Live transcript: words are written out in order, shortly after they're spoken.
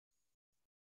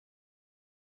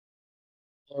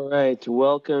All right,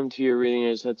 welcome to your reading.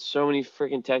 I just had so many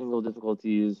freaking technical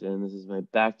difficulties, and this is my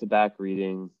back-to-back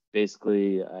reading.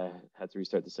 Basically, I had to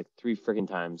restart this like 3 freaking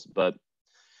times, but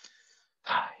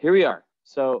here we are.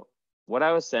 So, what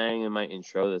I was saying in my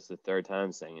intro, this is the third time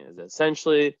I'm saying it, is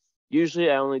essentially,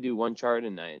 usually I only do one chart a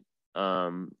night.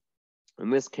 In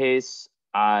this case,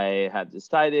 I have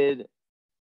decided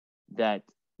that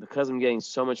because I'm getting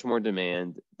so much more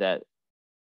demand that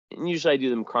and usually I do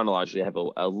them chronologically. I have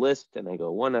a list and I go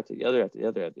one after the other, after the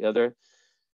other, after the other.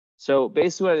 So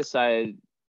basically, what I decided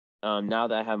now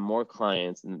that I have more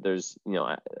clients and there's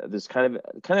kind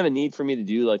of a need for me to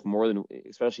do like more than,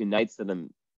 especially nights that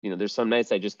there's some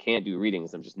nights I just can't do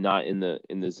readings. I'm just not in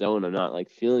the zone. I'm not like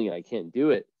feeling it. I can't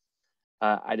do it.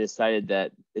 I decided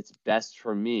that it's best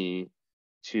for me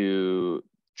to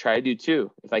try to do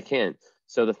two if I can.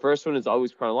 So the first one is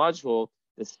always chronological.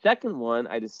 The second one,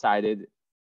 I decided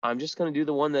I'm just gonna do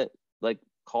the one that like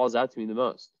calls out to me the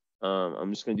most.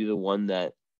 I'm just gonna do the one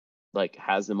that like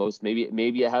has the most. Maybe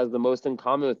it has the most in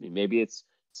common with me. Maybe it's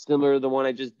similar to the one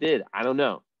I just did. I don't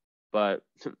know, but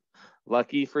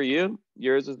lucky for you,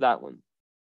 yours is that one.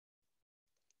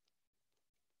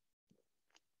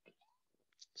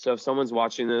 So if someone's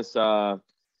watching this, because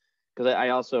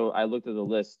I looked at the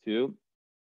list too,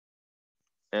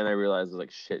 and I realized I was like,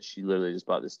 shit, she literally just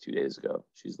bought this 2 days ago.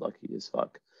 She's lucky as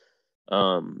fuck.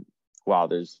 Wow,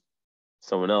 there's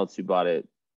someone else who bought it.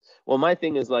 Well, my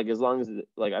thing is like as long as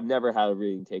like I've never had a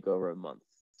reading take over a month,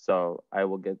 so I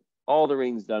will get all the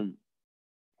readings done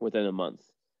within a month.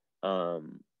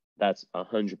 That's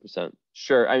 100%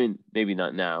 sure. I mean, maybe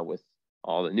not now with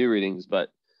all the new readings,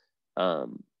 but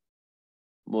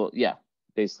well, yeah,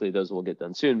 basically those will get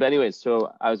done soon. But anyways,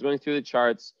 so I was going through the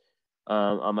charts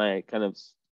on my kind of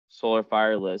solar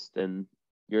fire list, and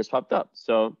yours popped up.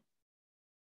 So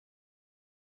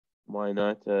why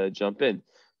not jump in?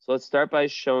 So let's start by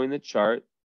showing the chart.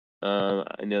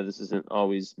 I know this isn't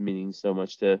always meaning so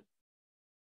much to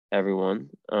everyone.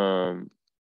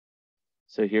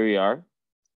 So here we are.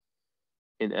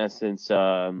 In essence,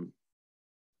 and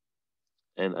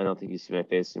I don't think you see my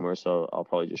face anymore, so I'll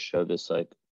probably just show this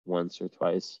like once or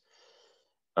twice.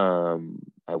 I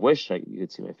wish you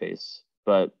could see my face,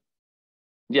 but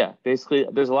yeah, basically,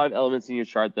 there's a lot of elements in your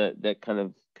chart that kind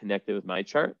of connected with my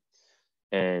chart,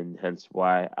 and hence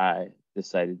why I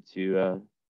decided to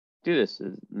do this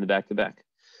in the back to back.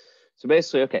 So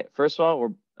basically, okay, first of all,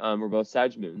 we're both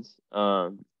Sag moons.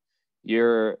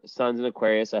 Your sun's in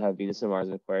Aquarius. I have Venus and Mars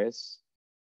in Aquarius.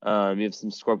 You have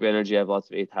some Scorpio energy. I have lots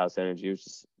of eighth house energy, which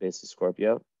is basically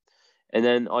Scorpio. And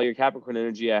then all your Capricorn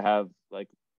energy, I have like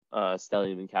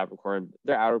stellium and Capricorn.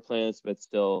 They're outer planets, but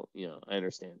still, I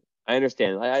understand.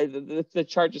 The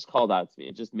chart just called out to me.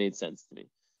 It just made sense to me.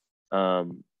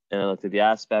 And I looked at the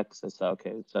aspects. I saw,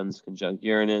 okay, the sun's conjunct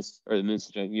Uranus, or the moon's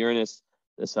conjunct Uranus.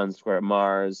 The sun's square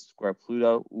Mars, square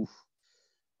Pluto. Oof.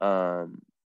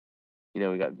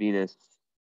 We got Venus.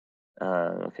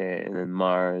 Okay, and then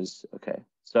Mars. Okay,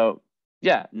 so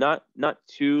yeah, not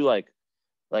too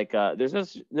there's no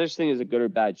such thing as a good or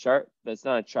bad chart. That's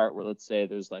not a chart where let's say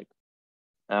there's like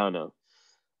I don't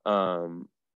know,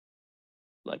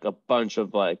 like a bunch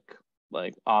of like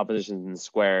oppositions and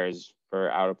squares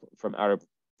for from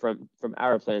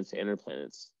outer planets to inner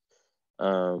planets.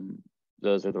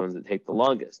 Those are the ones that take the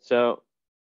longest. So,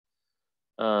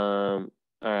 all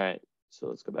right. So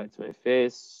let's go back to my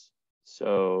face.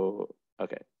 So,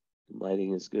 okay,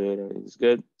 lighting is good. Everything is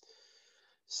good.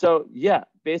 So yeah,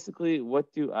 basically,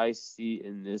 what do I see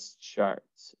in this chart?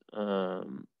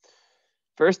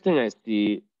 First thing I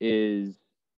see is,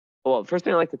 well, first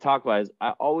thing I like to talk about is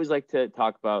I always like to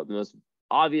talk about the most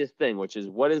obvious thing, which is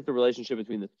what is the relationship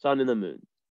between the sun and the moon.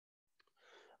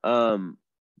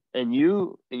 And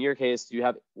you, in your case, you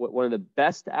have one of the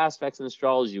best aspects in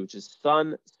astrology, which is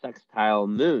sun sextile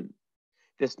moon.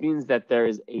 This means that there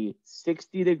is a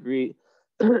 60-degree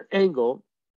angle,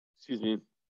 excuse me,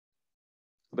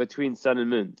 between sun and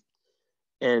moon.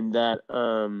 And that,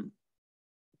 oh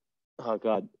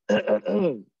God,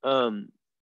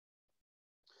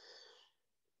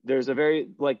 there's a very,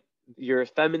 like, your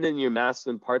feminine, your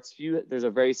masculine parts of you, there's a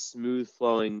very smooth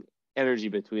flowing energy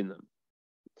between them.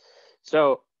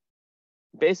 So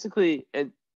basically,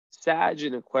 and Sag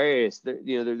and Aquarius,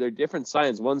 they're different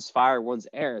signs. One's fire, one's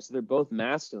air, so they're both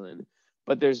masculine.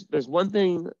 But there's one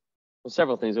thing, well,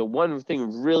 several things, but one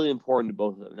thing really important to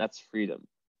both of them, and that's freedom.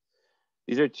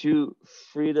 These are two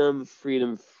freedom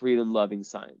loving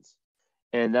signs,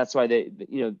 and that's why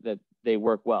they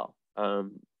work well.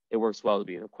 It works well to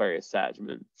be an Aquarius Sag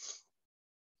moon.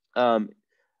 I'll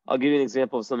give you an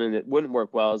example of something that wouldn't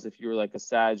work well is if you were like a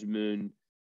Sag moon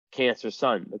Cancer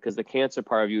sun, because the Cancer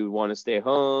part of you would want to stay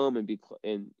home and be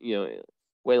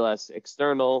way less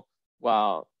external,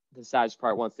 while the Sag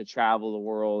part wants to travel the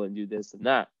world and do this and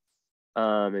that,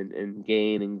 and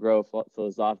gain and grow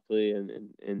philosophically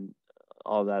and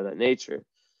all that nature.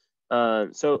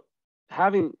 So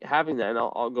having that, and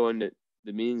I'll go into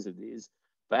the meanings of these,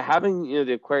 but having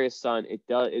the Aquarius sun, it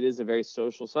is a very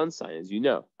social sun sign, as you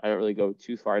know. I don't really go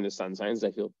too far into sun signs.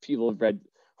 I feel people have read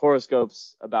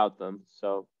horoscopes about them,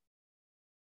 so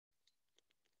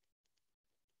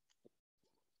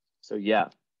yeah.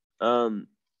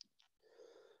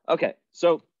 Okay,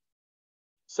 so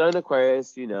Sun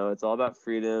Aquarius, it's all about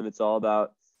freedom. It's all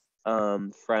about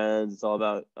friends. It's all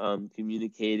about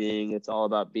communicating. It's all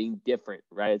about being different,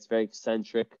 right? It's very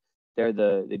eccentric. They're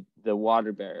the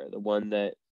water bearer,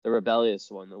 the rebellious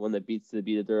one, the one that beats the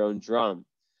beat of their own drum.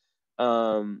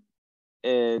 And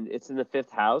it's in the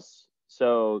 5th house.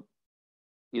 So,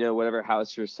 whatever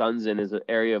house your sun's in is an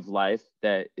area of life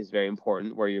that is very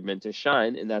important, where you're meant to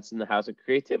shine, and that's in the house of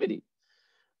creativity.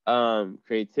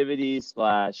 Creativity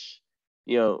slash,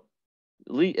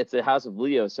 it's a house of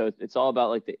Leo, so it's all about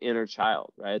like the inner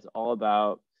child, right? It's all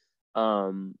about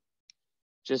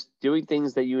just doing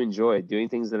things that you enjoy, doing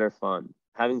things that are fun,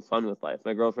 having fun with life.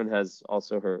 My girlfriend has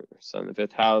also her son in the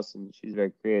 5th house, and she's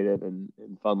very creative and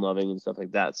fun loving and stuff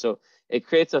like that. So it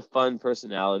creates a fun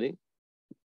personality.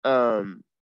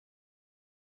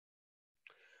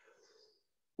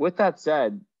 With that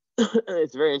said,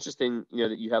 it's very interesting,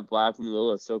 that you have Black and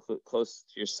Lilith so close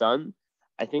to your sun.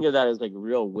 I think of that as like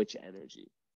real witch energy.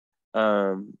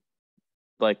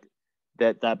 Like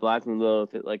that Black and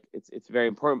Lilith, it's very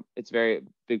important. It's a very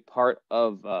big part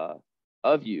of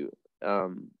you.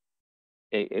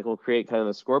 It will create kind of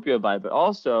a Scorpio vibe, but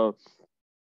also,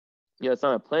 it's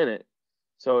not a planet,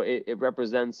 so it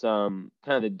represents kind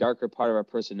of the darker part of our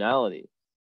personality.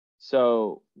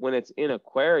 So when it's in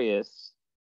Aquarius,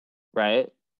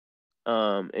 right?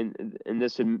 And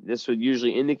this would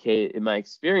usually indicate, in my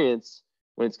experience,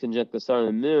 when it's conjunct the sun and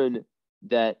the moon,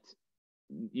 that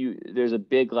there's a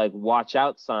big like watch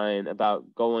out sign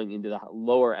about going into the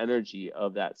lower energy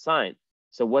of that sign.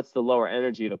 So what's the lower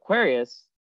energy of Aquarius?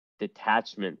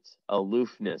 Detachment,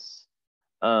 aloofness.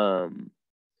 Sometimes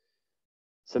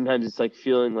it's like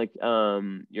feeling like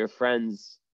your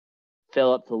friends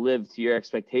fail up to live to your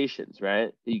expectations,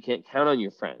 right? That you can't count on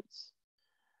your friends.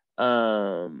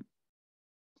 And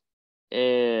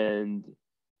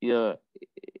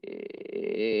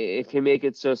it can make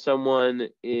it so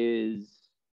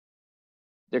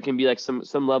there can be like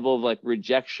some level of like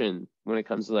rejection when it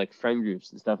comes to like friend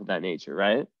groups and stuff of that nature,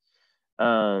 right?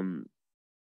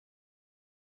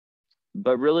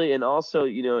 But really, and also,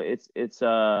 it's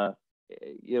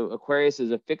Aquarius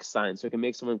is a fixed sign, so it can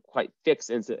make someone quite fixed,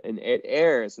 and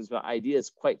Aries is about ideas,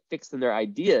 quite fixed in their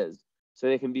ideas. So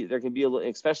there can be a little,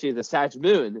 especially the Sag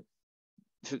moon,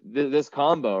 this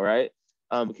combo, right?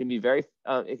 It can be very,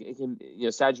 it can,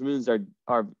 Sag moons are,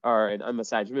 and I'm a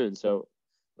Sag moon, so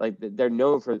like they're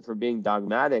known for being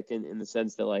dogmatic in the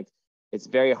sense that like it's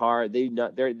very hard. They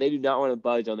do not want to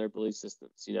budge on their belief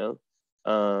systems.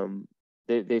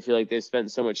 They feel like they've spent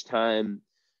so much time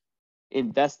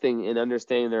investing in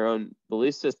understanding their own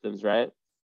belief systems, right?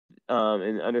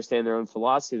 And understand their own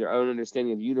philosophy, their own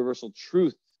understanding of universal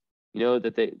truth.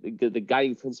 That the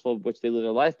guiding principle of which they live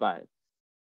their life by.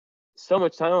 So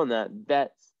much time on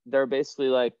that they're basically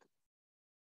like,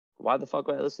 why the fuck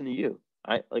would I listen to you?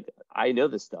 I know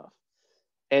this stuff.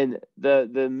 And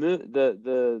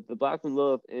the Black Moon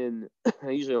Lilith in I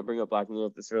usually don't bring up Black Moon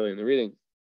Lilith this early in the reading.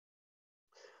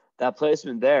 That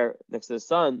placement there next to the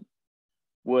sun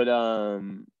would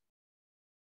kind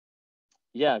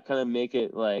of make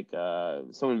it like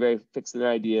someone very fixed in their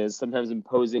ideas, sometimes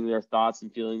imposing their thoughts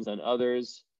and feelings on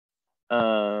others.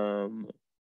 And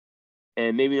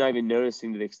maybe not even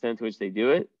noticing to the extent to which they do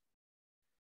it.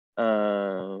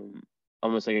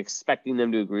 Almost like expecting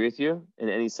them to agree with you, and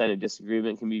any sign of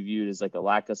disagreement can be viewed as like a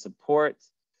lack of support.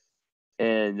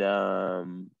 And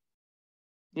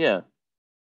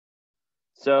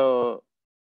so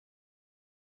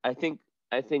I think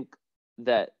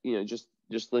that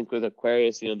just linked with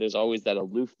Aquarius, there's always that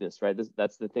aloofness, right?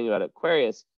 That's the thing about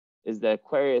Aquarius, is that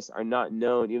Aquarius are not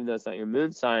known, even though it's not your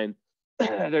moon sign.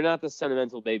 They're not the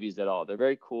sentimental babies at all. They're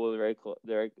very cool.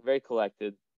 They're very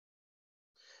collected,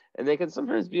 and they can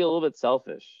sometimes be a little bit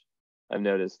selfish. I've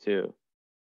noticed too.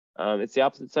 It's the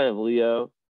opposite sign of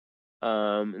Leo,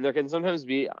 and there can sometimes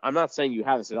be. I'm not saying you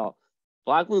have this at all.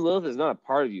 Black Moon Lilith is not a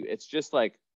part of you. It's just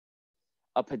like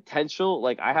a potential.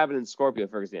 Like I have it in Scorpio,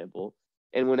 for example,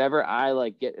 and whenever I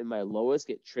like get in my lowest,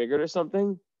 get triggered or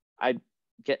something, I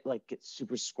get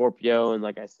super Scorpio, and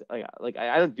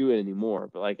I don't do it anymore,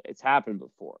 but like it's happened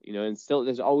before, and still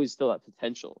there's always still that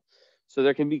potential. So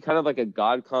there can be kind of like a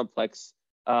God complex,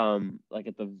 like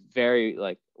at the very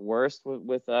like worst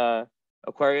with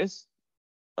Aquarius,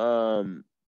 and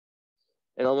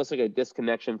almost like a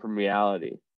disconnection from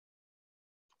reality,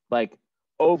 like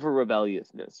over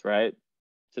rebelliousness, right?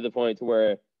 To the point to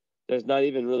where there's not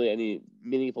even really any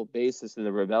meaningful basis in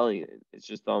the rebellion. It's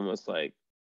just almost like,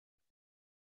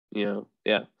 yeah.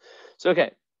 So,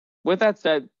 okay. With that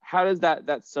said, how does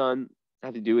that sun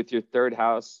have to do with your third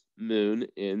house moon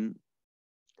in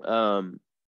the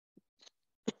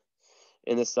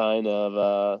sign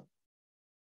of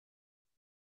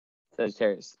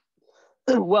Sagittarius?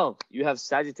 Well, you have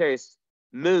Sagittarius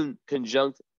moon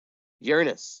conjunct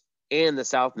Uranus and the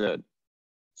south node.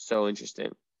 So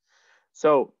interesting.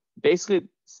 So basically,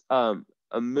 a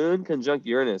moon conjunct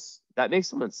Uranus, that makes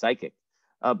someone psychic.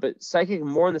 But psychic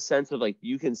more in the sense of like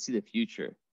you can see the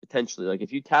future potentially. Like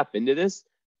if you tap into this,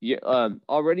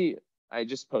 already I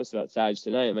just posted about Sag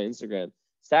tonight on my Instagram.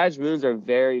 Sag moons are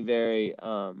very, very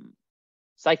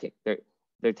psychic.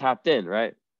 They're tapped in,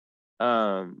 right?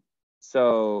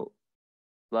 So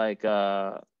like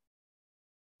they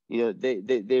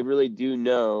really do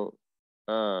know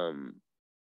a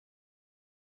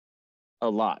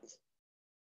lot.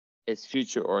 It's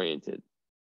future oriented.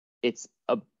 It's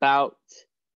about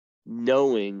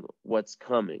knowing what's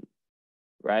coming,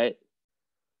 right?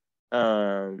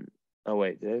 Oh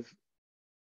wait, no,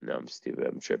 I'm stupid.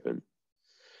 I'm tripping.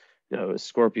 No, it was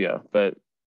Scorpio, but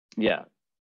yeah.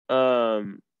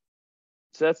 So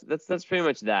that's pretty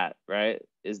much that, right?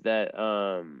 Is that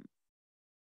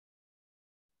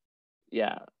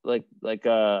yeah, like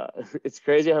it's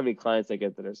crazy how many clients I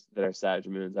get that are Sag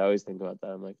moons. I always think about that.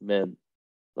 I'm like, man,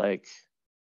 like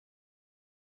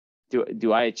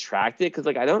do I attract it? Because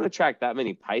like I don't attract that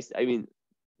many Pisces. I mean,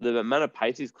 the amount of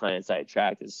Pisces clients I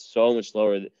attract is so much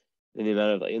lower than the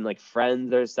amount of like friends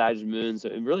that are Sag moon. So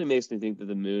it really makes me think that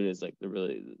the moon is like the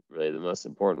really the most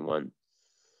important one.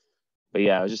 But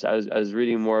yeah, I was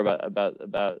reading more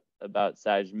about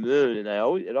Sag moon, and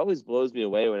it always blows me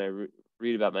away when I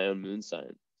read about my own moon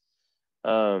sign,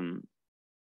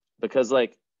 because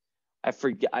like I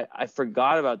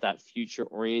forgot about that future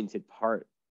oriented part,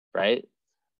 right?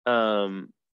 I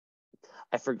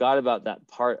forgot about that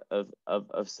part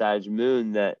of Sag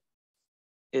moon that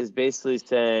is basically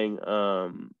saying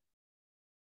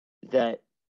that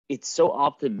it's so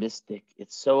optimistic.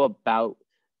 It's so about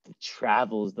the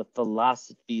travels, the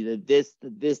philosophy, the this,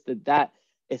 the that.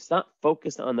 It's not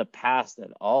focused on the past at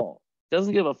all. It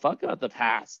doesn't give a fuck about the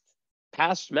past.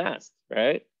 Past schmast,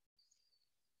 right?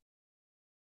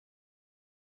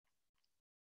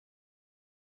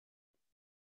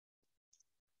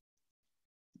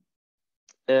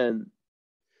 And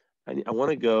I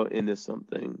want to go into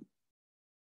something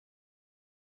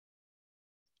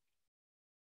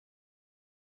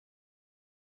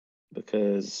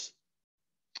because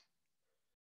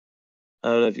I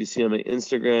don't know if you see on my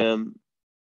Instagram,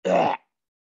 I've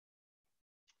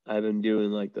been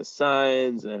doing like the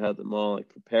signs, and I had them all like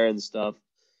prepared and stuff.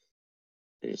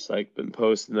 I just like been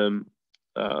posting them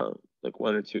like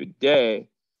one or two a day.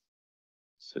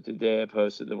 So today I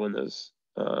posted the one that's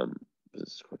was it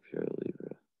Scorpio or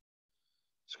Libra?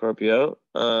 Scorpio.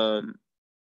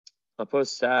 I'll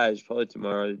post Sag probably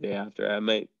tomorrow or the day after. I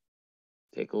might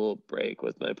take a little break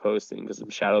with my posting because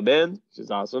I'm shadow banned, which is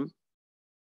awesome.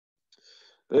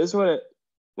 But this is what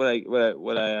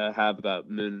I have about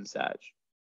Moon and Sag.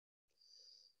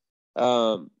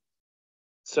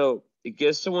 So it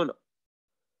gives someone,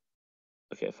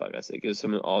 okay, fuck, I say it gives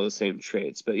someone all the same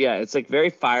traits, but yeah, it's like very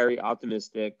fiery,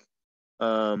 optimistic,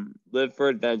 live for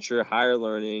adventure, higher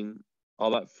learning,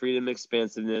 all about freedom,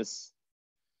 expansiveness.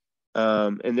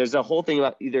 And there's a whole thing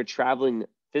about either traveling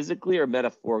physically or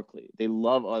metaphorically. They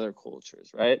love other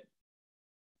cultures, right?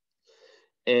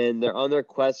 And they're on their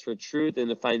quest for truth and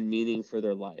to find meaning for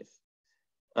their life.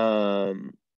 They're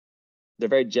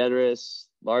very generous,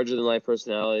 larger than life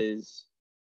personalities.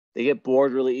 They get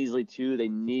bored really easily too. They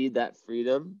need that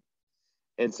freedom.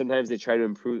 And sometimes they try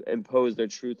to impose their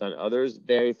truth on others.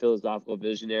 Very philosophical,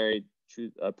 visionary,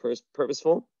 truth,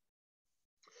 purposeful.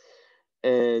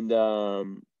 And that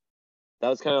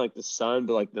was kind of like the sun,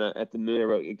 but like at the moon, I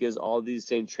wrote, it gives all these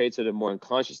same traits at a more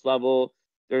unconscious level.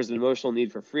 There's an emotional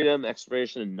need for freedom,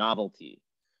 exploration, and novelty.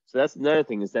 So that's another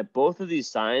thing, is that both of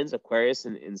these signs, Aquarius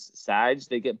and Sag,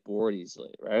 they get bored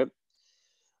easily, right?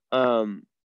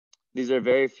 These are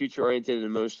very future-oriented and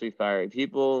emotionally fiery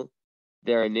people.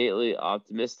 They're innately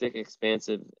optimistic,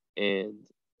 expansive, and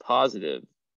positive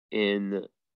in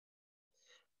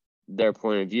their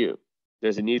point of view.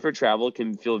 There's a need for travel,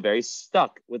 can feel very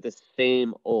stuck with the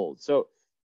same old. So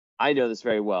I know this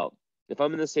very well. If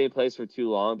I'm in the same place for too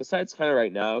long, besides kind of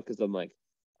right now, because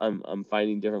I'm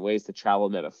finding different ways to travel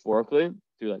metaphorically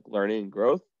through like learning and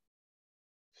growth,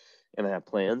 and I have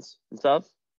plans and stuff.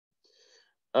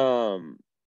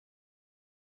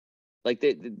 Like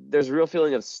there's a real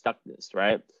feeling of stuckness,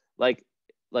 right? Like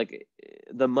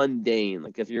the mundane.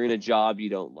 Like if you're in a job you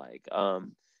don't like,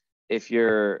 if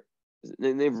you're,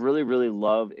 they really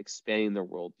love expanding their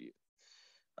worldview.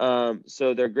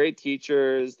 So they're great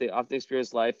teachers. They often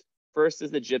experience life first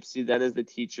as the gypsy, then as the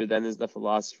teacher, then as the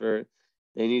philosopher.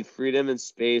 They need freedom and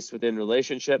space within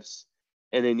relationships,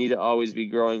 and they need to always be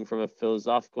growing from a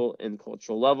philosophical and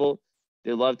cultural level.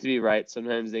 They love to be right.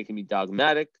 Sometimes they can be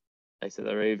dogmatic. I said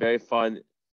already, very fun.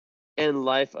 And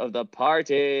life of the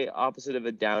party, opposite of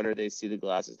a downer, they see the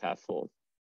glasses half full.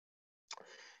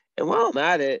 And while I'm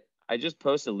at it, I just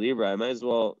posted Libra. I might as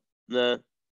well,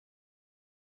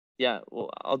 yeah, well,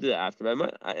 I'll do that after.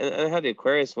 But I have the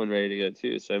Aquarius one ready to go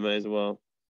too, so I might as well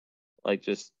like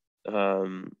just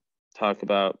talk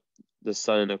about the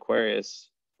sun in Aquarius.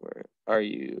 Where are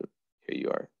you? Here you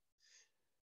are.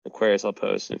 Aquarius, I'll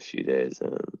post in a few days.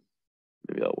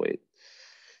 Maybe I'll wait.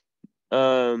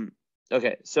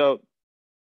 Okay, so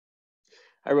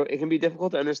I wrote, it can be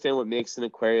difficult to understand what makes an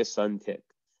Aquarius sun tick.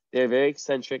 They are very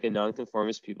eccentric and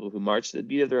nonconformist people who march to the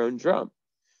beat of their own drum.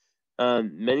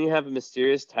 Many have a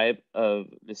mysterious type of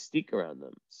mystique around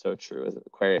them. So true with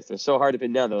Aquarius. They're so hard to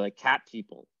pin down. They're like cat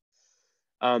people.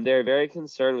 They're very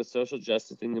concerned with social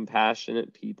justice and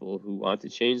compassionate people who want to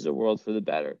change the world for the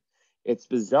better. It's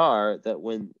bizarre that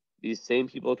when these same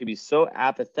people can be so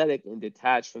apathetic and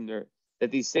detached from their,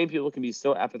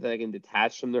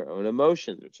 own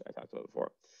emotions, which I talked about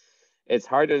before. It's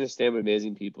hard to understand what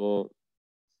amazing people.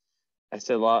 I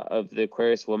said a lot of the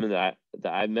Aquarius women that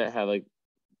I met have like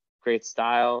great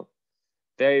style,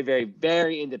 very, very,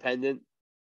 very independent,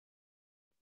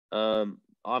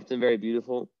 often very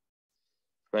beautiful.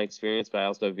 From my experience, but I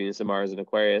also have Venus and Mars in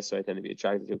Aquarius, so I tend to be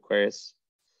attracted to Aquarius.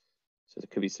 So it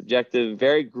could be subjective,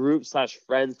 very group /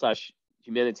 friend /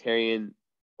 humanitarian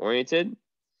oriented,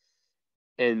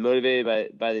 and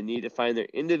motivated by the need to find their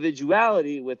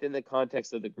individuality within the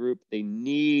context of the group. They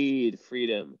need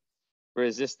freedom,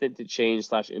 resistant to change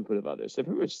 / input of others. So I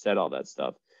pretty much said all that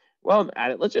stuff. Well, I'm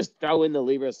at it. Let's just throw in the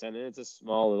Libra ascendant. It's a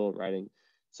small little writing.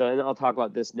 So, and I'll talk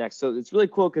about this next. So it's really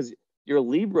cool because you're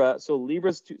Libra. So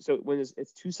Libra's when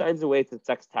it's 2 signs away to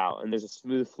sextile, and there's a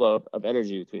smooth flow of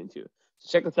energy between the two. So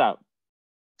check this out.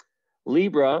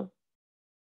 Libra,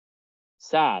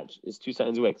 Sag is 2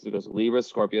 signs away because it goes Libra,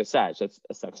 Scorpio, Sag. That's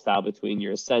a sextile between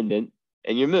your ascendant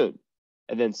and your moon.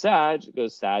 And then Sag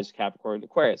goes Sag, Capricorn,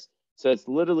 Aquarius. So it's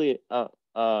literally a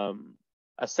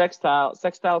sextile.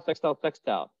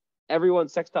 Everyone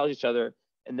sextiles each other.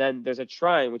 And then there's a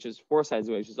trine, which is 4 signs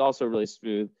away, which is also really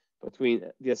smooth between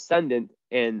the ascendant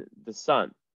and the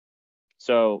sun.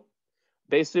 So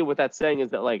basically what that's saying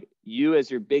is that like you as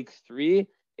your big 3,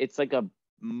 it's like a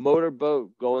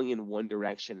motorboat going in one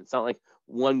direction. It's not like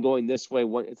one going this way,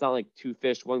 it's not like 2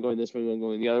 fish, one going this way, one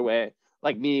going the other way.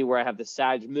 Like me, where I have the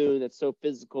Sag moon that's so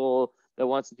physical, that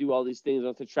wants to do all these things,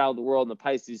 wants to travel the world, and the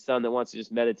Pisces sun that wants to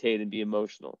just meditate and be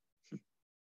emotional.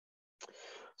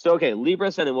 So, okay, Libra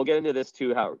ascendant, we'll get into this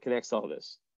too, how it connects all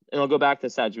this. And I'll go back to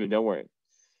Sag moon, don't worry.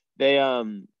 They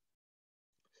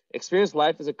experience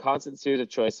life as a constant series of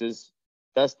choices.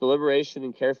 Thus, deliberation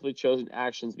and carefully chosen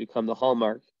actions become the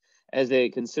hallmark as they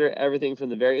consider everything from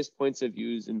the various points of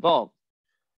views involved.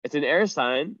 It's an air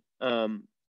sign,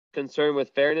 concerned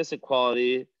with fairness,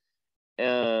 equality,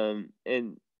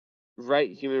 and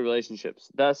right human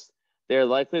relationships. Thus, they are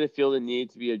likely to feel the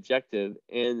need to be objective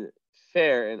and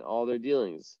fair in all their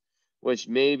dealings, which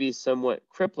may be somewhat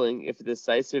crippling if a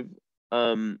decisive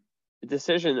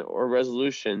decision or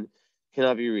resolution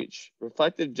cannot be reached.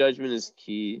 Reflective judgment is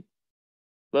key.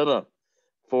 Blah, blah.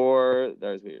 That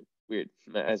was weird.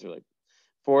 My eyes are like,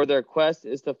 for their quest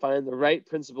is to find the right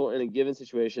principle in a given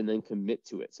situation, then commit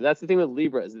to it. So that's the thing with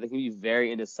Libra, is that they can be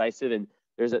very indecisive. And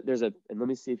and let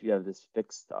me see if you have this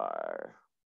fixed star.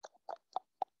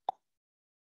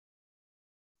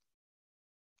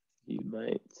 You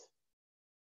might.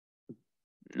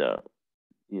 No.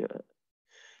 Yeah.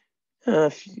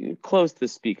 Close to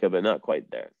Spica, but not quite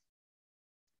there.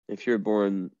 If you're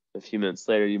born a few minutes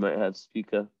later, you might have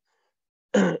Spica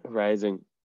rising,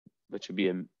 which would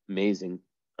be amazing.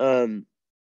 But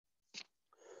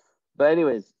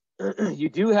anyways, you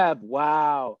do have,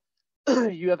 wow,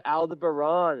 you have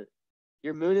Aldebaran.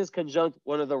 Your moon is conjunct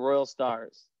one of the royal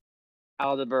stars,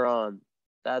 Aldebaran.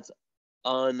 That's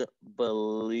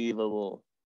unbelievable.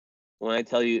 When I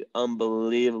tell you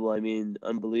unbelievable, I mean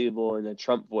unbelievable in a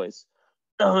Trump voice.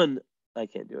 I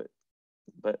can't do it,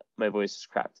 but my voice is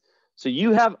cracked. So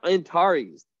you have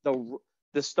Antares,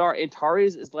 the star.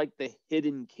 Antares is like the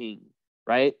hidden king,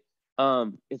 right?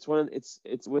 It's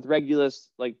it's with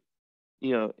Regulus, like,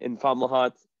 in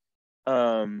Fomalhaut,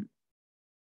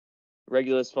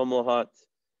 Regulus, Fomalhaut,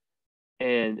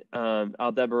 and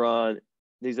Aldebaran.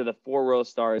 These are the four royal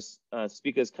stars.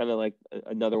 Spica is kind of like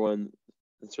another one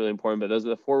that's really important, but those are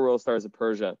the four royal stars of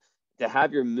Persia. To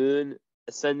have your moon,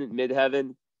 ascendant,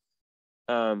 midheaven,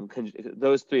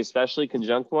 those three especially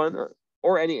conjunct one,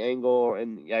 or any angle,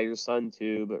 and yeah, your sun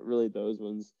too, but really those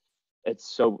ones,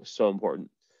 it's so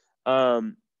important.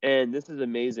 And this is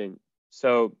amazing.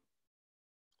 So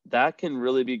that can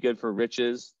really be good for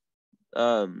riches,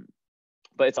 but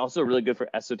it's also really good for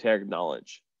esoteric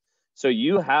knowledge. So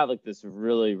you have like this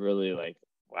really, really like,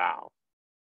 wow,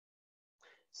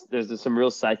 there's some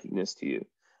real psychicness to you.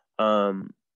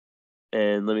 And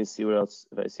let me see what else,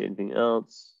 if I see anything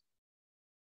else.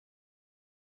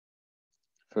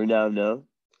 For now, no.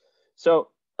 So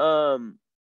I'm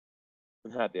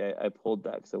happy I pulled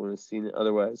that because I wouldn't have seen it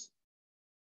otherwise.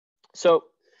 So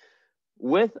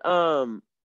with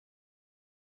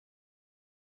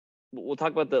we'll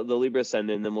talk about the Libra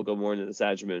ascendant, and then we'll go more into the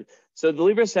Sag moon. So the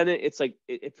Libra ascendant, it's like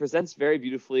it presents very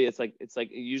beautifully. It's like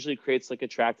it usually creates like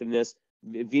attractiveness.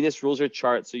 Venus rules your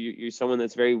chart, so you're someone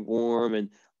that's very warm, and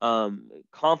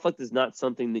conflict is not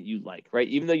something that you like, right?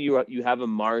 Even though you have a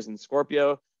Mars in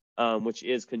Scorpio, which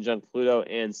is conjunct Pluto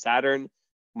and Saturn,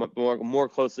 more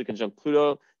closely conjunct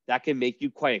Pluto, that can make you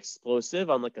quite explosive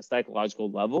on like a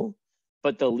psychological level.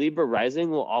 But the Libra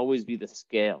rising will always be the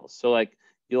scale. So like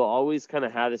you'll always kind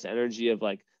of have this energy of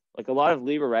like a lot of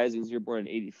Libra risings. You're born in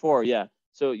 84, yeah.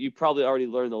 So you probably already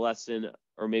learned the lesson,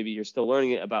 or maybe you're still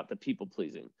learning it, about the people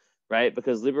pleasing, right?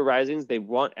 Because Libra risings, they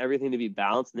want everything to be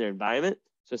balanced in their environment.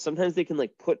 So sometimes they can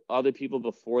like put other people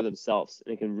before themselves,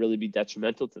 and it can really be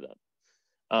detrimental to them.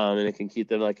 And it can keep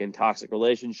them like in toxic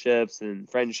relationships and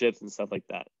friendships and stuff like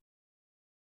that.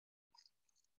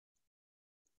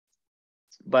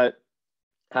 But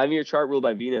having your chart ruled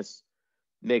by Venus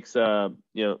makes the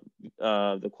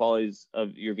qualities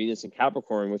of your Venus in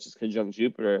Capricorn, which is conjunct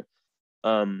Jupiter,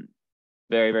 very,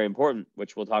 very important,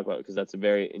 which we'll talk about because that's a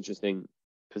very interesting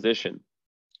position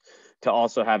to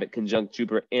also have it conjunct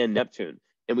Jupiter and Neptune.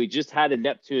 And we just had a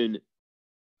Neptune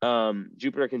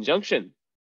Jupiter conjunction.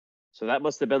 So that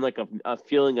must have been like a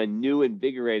feeling, a new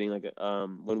invigorating, like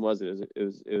when was it? It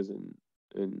was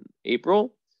in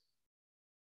April.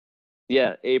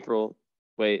 Yeah, April.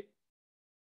 Wait,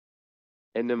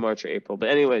 end of March or April. But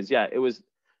anyways, yeah, it was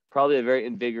probably a very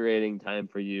invigorating time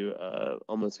for you.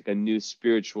 Almost like a new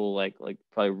spiritual, like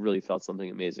probably really felt something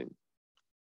amazing.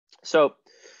 So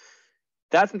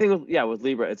that's the thing with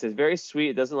Libra. It's very sweet.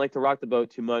 It doesn't like to rock the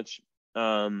boat too much.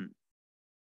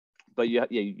 But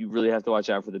you really have to watch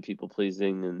out for the people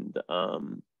pleasing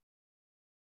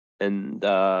and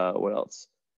what else?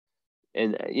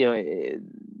 And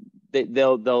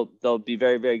they'll be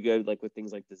very, very good like with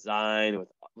things like design,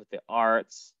 with the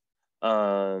arts,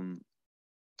 and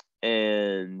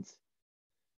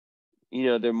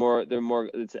they're more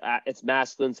it's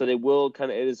masculine, so they will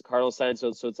kind of, it is a cardinal sign, so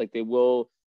it's like they will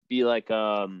be like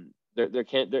there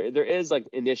is like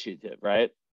initiative,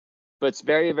 right? But it's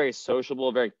very, very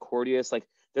sociable, very courteous. Like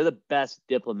they're the best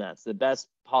diplomats, the best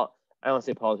I don't want to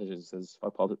say politicians, because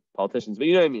politicians, but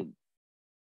you know what I mean.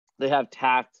 They have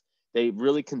tact. They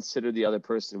really consider the other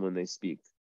person when they speak,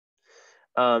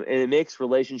 and it makes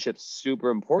relationships super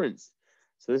important.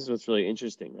 So this is what's really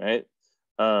interesting, right?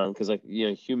 Because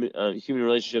human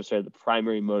relationships are the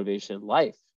primary motivation in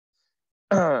life,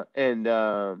 and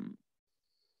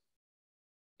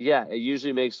it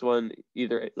usually makes one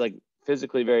either like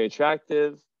physically very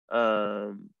attractive,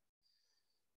 and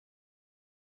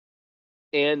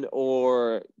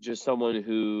or just someone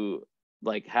who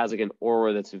like has like an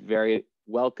aura that's very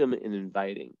welcoming and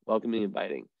inviting.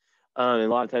 And a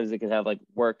lot of times they can have like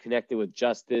work connected with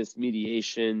justice,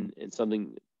 mediation, and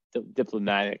something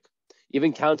diplomatic,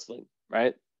 even counseling,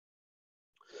 right?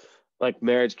 Like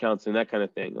marriage counseling, that kind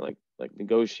of thing, like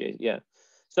negotiate. Yeah.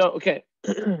 So okay.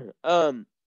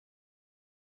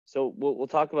 So we'll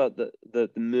talk about the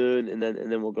moon, and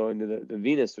then we'll go into the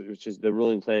Venus, which is the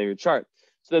ruling planet of your chart.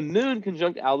 So the moon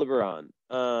conjunct Aldebaran.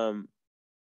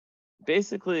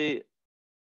 Basically,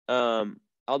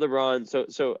 Aldebaran.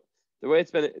 So the way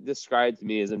it's been described to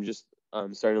me is I'm just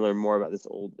starting to learn more about this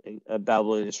old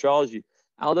Babylonian astrology.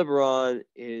 Aldebaran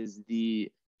is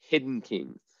the hidden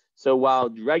king. So while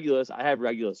Regulus, I have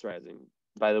Regulus rising,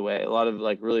 by the way. A lot of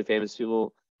like really famous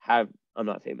people have. I'm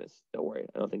not famous. Don't worry.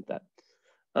 I don't think that.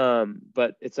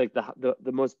 But it's like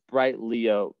the most bright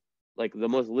Leo, like the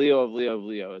most Leo of Leo of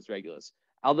Leo is Regulus.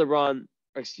 Aldebaran,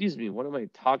 or excuse me, what am I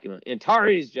talking about?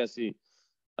 Antares, Jesse.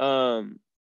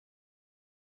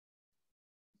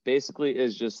 Basically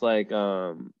is just like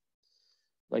the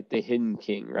hidden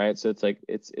king, right? So it's like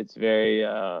it's very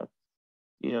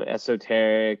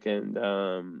esoteric,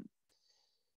 and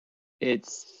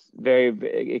it's very,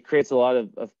 it creates a lot of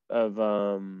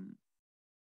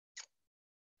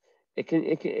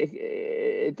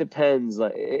it depends,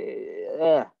 like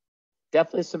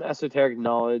definitely some esoteric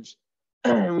knowledge.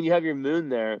 And when you have your moon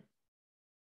there,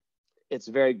 it's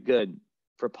very good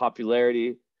for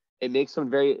popularity. It makes one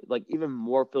very, like, even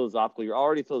more philosophical. You're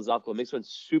already philosophical. It makes one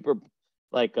super,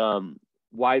 like,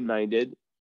 wide-minded,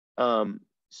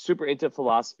 super into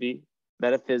philosophy,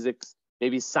 metaphysics,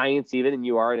 maybe science even. And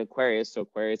you are an Aquarius, so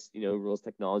Aquarius, rules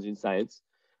technology and science.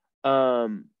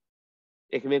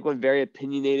 It can make one very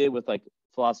opinionated with like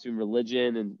philosophy and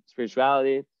religion and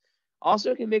spirituality.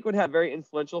 Also, it can make one have very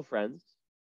influential friends.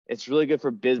 It's really good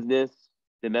for business,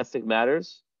 domestic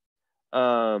matters.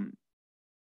 And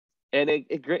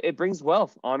it brings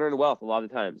wealth, honor and wealth a lot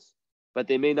of times, but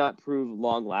they may not prove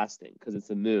long lasting because it's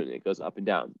a moon. It goes up and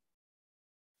down.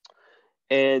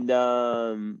 And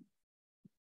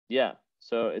yeah,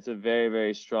 so it's a very,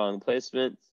 very strong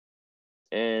placement.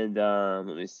 And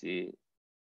let me see.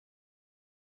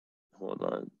 Hold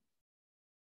on.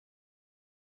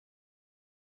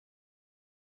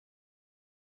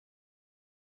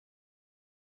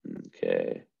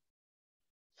 Okay.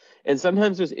 And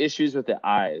sometimes there's issues with the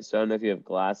eyes. So I don't know if you have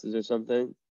glasses or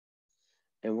something.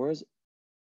 And where's it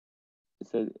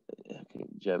said, okay,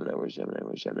 Gemini, where's Gemini?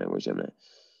 Where's Gemini? Where's Gemini?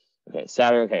 Okay,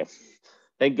 Saturn, okay.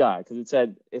 Thank God, because it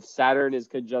said if Saturn is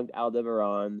conjunct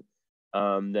Aldebaran,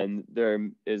 then there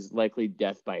is likely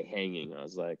death by hanging. I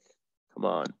was like, come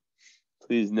on.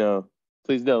 Please no.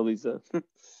 Please no, Lisa.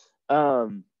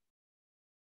 So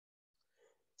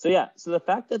yeah, so the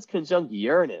fact that's conjunct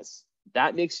Uranus,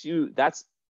 that's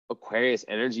Aquarius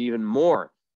energy even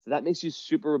more. So that makes you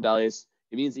super rebellious.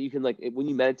 It means that you can, like, when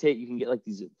you meditate, you can get like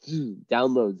these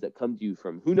downloads that come to you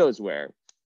from who knows where.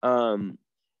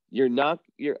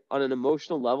 You're on an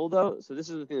emotional level though. So this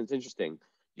is the thing that's interesting.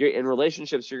 You're in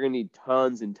relationships, you're gonna need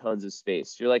tons and tons of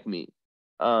space. You're like me.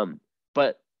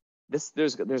 But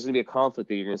there's gonna be a conflict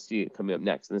that you're gonna see coming up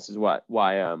next. And this is why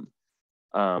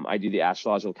I do the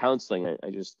astrological counseling. I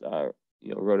just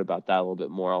wrote about that a little bit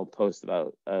more. I'll post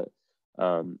about at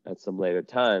some later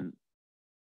time.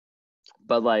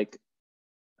 But like,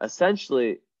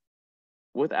 essentially,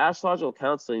 with astrological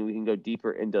counseling, we can go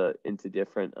deeper into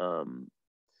different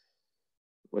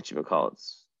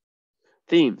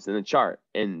themes in the chart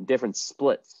and different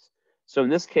splits. So in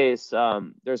this case,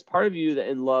 there's part of you that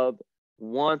in love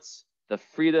wants the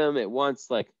freedom. It wants,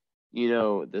 like,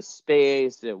 the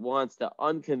space. It wants the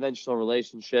unconventional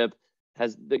relationship.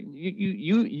 Has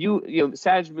the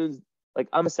Sag moons, like,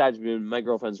 I'm a Sag moon. My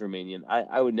girlfriend's Romanian.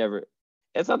 I would never.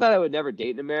 It's not that I would never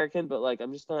date an American, but like,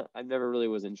 I'm just not. I never really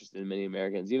was interested in many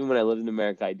Americans. Even when I lived in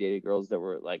America, I dated girls that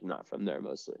were like not from there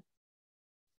mostly.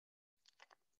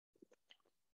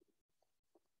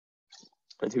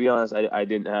 And to be honest, I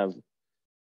didn't have,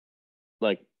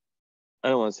 like, I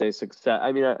don't want to say success.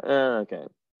 I mean, okay.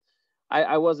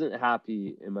 I wasn't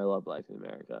happy in my love life in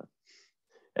America.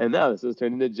 And now this has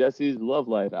turned into Jesse's love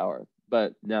life hour.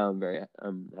 But now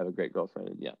have a great girlfriend,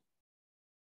 and yeah.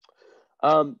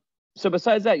 So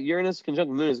besides that, Uranus conjunct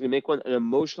Moon is going to make one an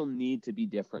emotional need to be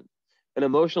different, an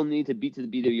emotional need to beat to the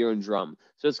beat of your own drum.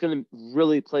 So it's going to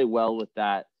really play well with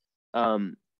that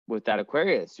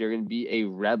Aquarius. You're going to be a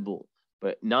rebel,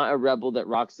 but not a rebel that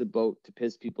rocks the boat to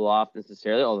piss people off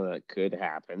necessarily, although that could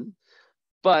happen.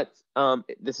 But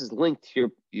this is linked to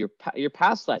your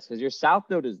past lives because your South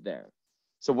Node is there.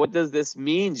 So what does this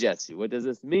mean, Jesse? What does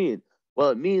this mean?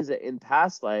 Well, it means that in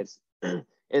past lives,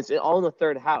 it's all in the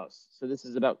third house. So this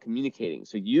is about communicating.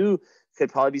 So you could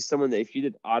probably be someone that, if you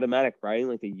did automatic writing,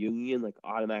 like the Jungian, like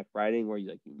automatic writing, where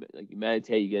you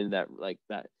meditate, you get into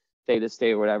that theta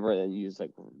state or whatever, and then you just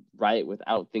like write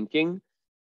without thinking.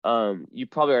 You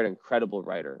probably are an incredible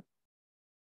writer,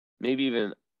 maybe even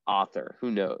an author.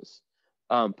 Who knows?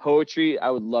 Poetry, I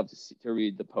would love to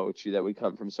read the poetry that would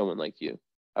come from someone like you.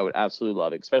 I would absolutely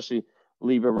love it, especially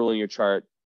Libra ruling your chart.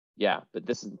 Yeah, but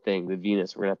this is the thing, the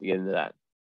Venus. We're gonna have to get into that.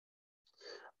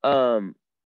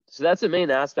 So that's the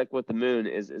main aspect with the moon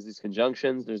is these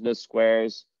conjunctions. There's no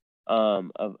squares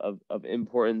of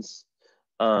importance.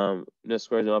 No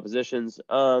squares, no oppositions.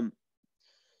 So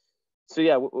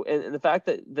yeah, and the fact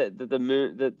that the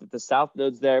moon, that the South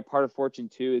Node's there, part of Fortune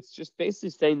too, it's just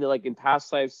basically saying that, like, in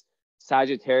past lives,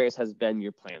 Sagittarius has been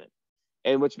your planet.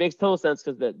 And which makes total sense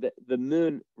because the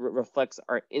moon reflects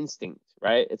our instinct,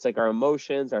 right? It's like our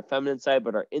emotions, our feminine side,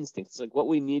 but our instincts. It's like what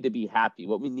we need to be happy,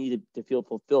 what we need to feel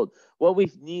fulfilled, what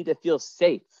we need to feel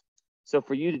safe. So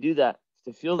for you to do that,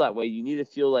 to feel that way, you need to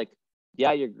feel like,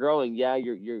 yeah, you're growing, yeah,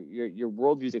 your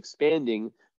worldview is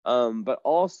expanding, but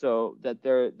also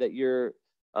that you're,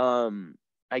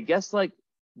 I guess like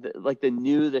the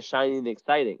new, the shiny, the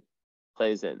exciting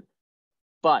plays in,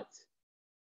 but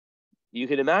you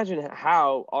can imagine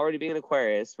how already being an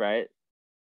Aquarius, right?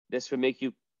 This would make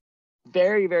you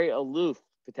very, very aloof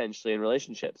potentially in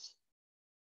relationships.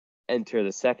 Enter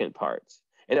the second part.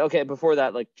 And okay, before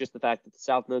that, like just the fact that the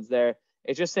South Node's there,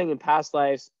 it's just saying in past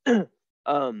lives, in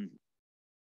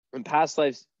past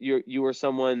lives, you were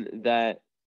someone that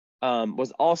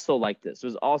was also like this.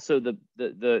 Was also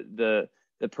the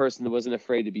person that wasn't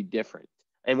afraid to be different.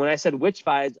 And when I said witch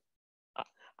vibes,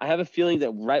 I have a feeling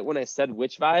that right when I said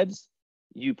witch vibes,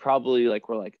 you probably like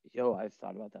were like, yo, I've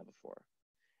thought about that before.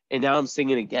 And now I'm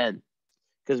singing again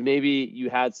because maybe you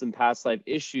had some past life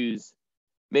issues.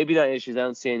 Maybe not issues. I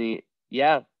don't see any.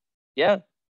 Yeah. There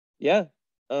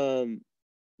could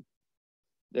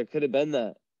have been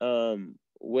that.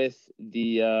 With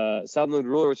the South Node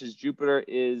ruler, which is Jupiter,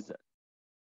 is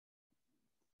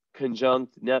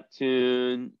conjunct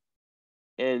Neptune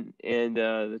and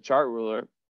the chart ruler.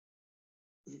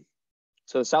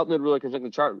 So the South Node ruler conjunct the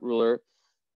chart ruler.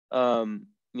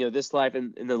 This life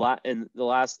and in the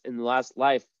last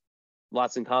life,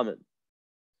 lots in common.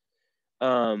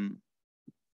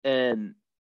 And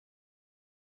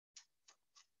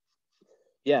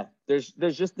yeah, there's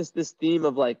just this theme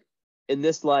of like in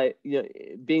this life,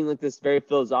 being like this very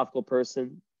philosophical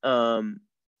person. And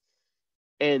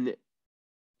in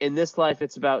this life,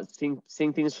 it's about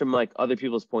seeing things from like other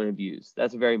people's point of views.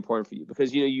 That's very important for you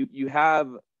because you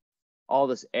have all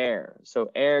this air.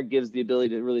 So air gives the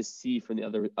ability to really see from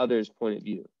the other's point of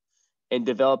view, and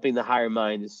developing the higher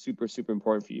mind is super, super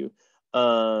important for you.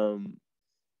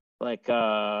 Like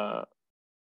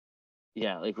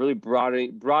really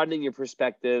broadening your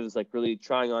perspectives, like really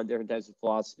trying on different types of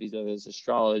philosophies, whether it's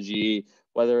astrology,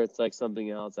 whether it's like something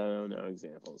else. I don't know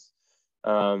examples.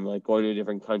 Like going to a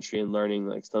different country and learning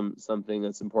like something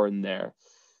that's important there.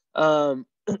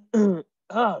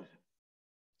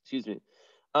 Excuse me.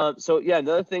 So yeah,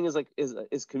 another thing is like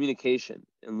is communication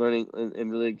and learning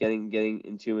and really getting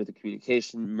in tune with the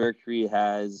communication. Mercury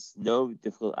has no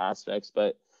difficult aspects,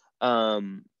 but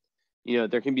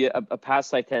there can be a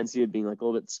past life tendency of being like a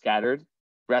little bit scattered,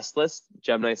 restless.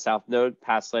 Gemini South Node,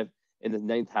 past life in the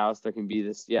 9th house, there can be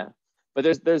this, yeah. But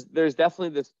there's definitely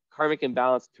this karmic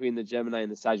imbalance between the Gemini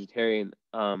and the Sagittarian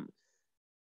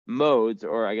modes,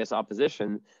 or I guess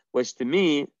opposition, which to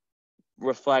me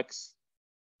reflects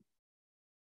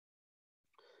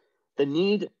the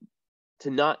need to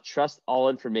not trust all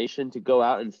information, to go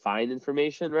out and find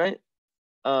information, right?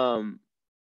 And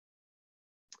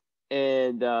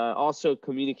also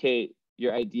communicate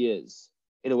your ideas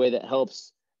in a way that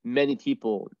helps many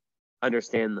people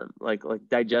understand them, like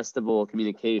digestible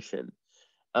communication.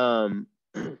 So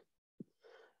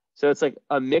it's like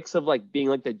a mix of like being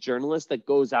like the journalist that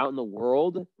goes out in the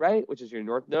world, right? Which is your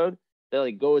North Node, that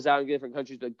like goes out in different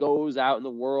countries, but goes out in the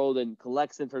world and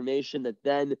collects information that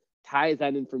then ties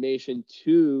that information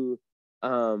to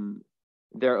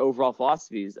their overall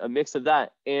philosophies. A mix of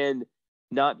that and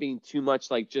not being too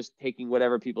much like just taking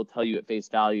whatever people tell you at face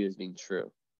value as being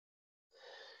true.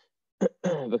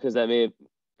 Because that may have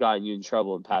gotten you in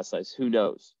trouble in past lives. Who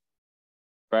knows?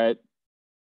 Right?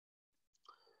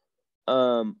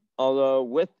 Although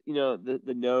with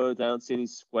the nodes, I don't see any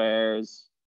squares.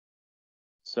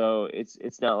 So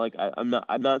it's not like I'm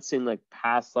not seeing like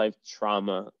past life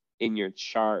trauma in your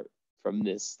chart from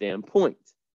this standpoint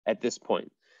at this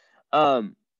point.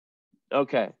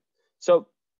 Okay. So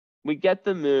we get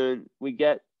the moon, we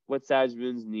get what Sag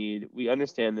moons need, we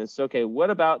understand this. Okay, what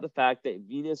about the fact that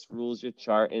Venus rules your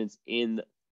chart and it's in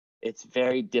its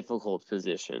very difficult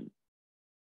position?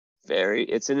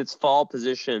 It's in its fall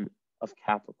position of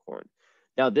Capricorn.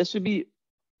 Now, this would be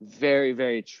very,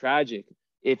 very tragic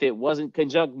if it wasn't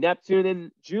conjunct Neptune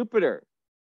and Jupiter.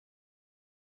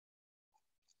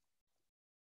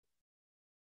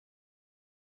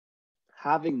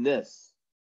 Having this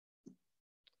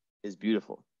is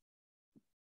beautiful.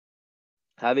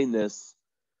 Having this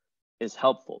is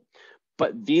helpful.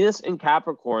 But Venus in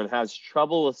Capricorn has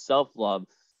trouble with self-love.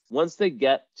 Once they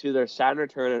get to their Saturn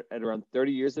return at around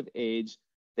 30 years of age,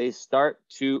 they start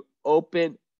to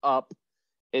open up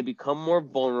and become more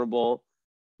vulnerable.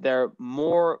 They're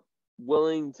more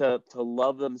willing to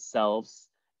love themselves.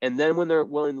 And then when they're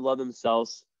willing to love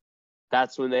themselves,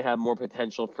 that's when they have more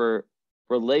potential for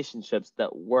relationships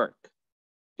that work.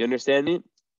 You understand me?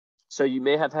 So you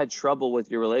may have had trouble with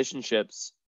your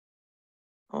relationships.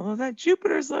 Oh, that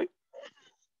Jupiter's like,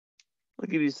 we'll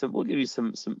give you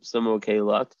some okay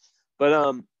luck.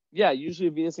 But yeah, usually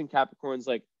Venus in Capricorn's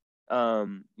like,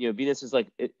 Venus is like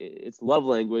it's love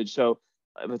language. So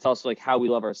it's also like how we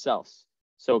love ourselves.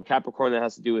 So Capricorn, that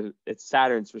has to do with it's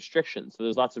Saturn's restrictions. So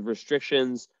there's lots of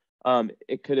restrictions.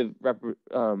 It could have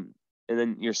and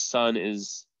then your sun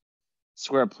is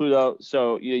square Pluto.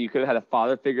 So you could have had a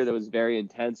father figure that was very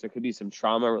intense. There could be some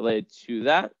trauma related to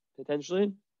that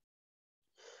potentially,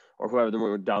 or whoever the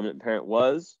more dominant parent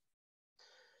was.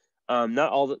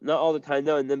 Not all the time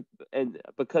though, and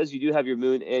because you do have your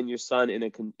moon and your sun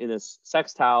in a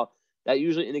sextile, that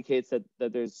usually indicates that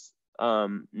there's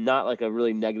not like a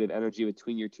really negative energy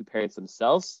between your two parents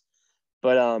themselves,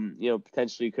 but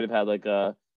potentially you could have had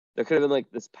there could have been like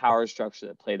this power structure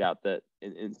that played out that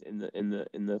in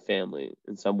the family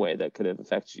in some way that could have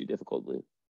affected you difficultly.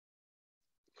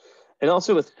 And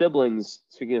also with siblings,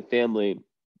 speaking of family,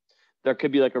 there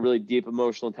could be like a really deep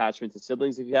emotional attachment to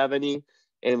siblings if you have any.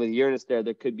 And with Uranus there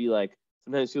could be like,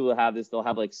 sometimes people have this, they'll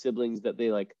have like siblings that they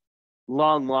like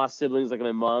long lost siblings. Like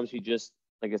my mom, she just,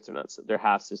 I guess they're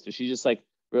half sisters. She just like,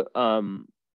 I don't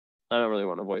really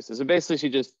want to voice this. So basically she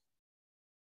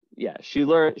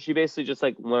basically just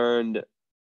like learned,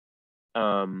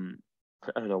 I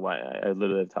don't know why I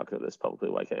literally talked about this publicly.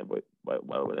 Why can't I voice, why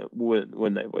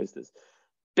wouldn't I voice this?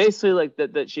 Basically like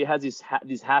that she has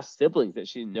these half siblings that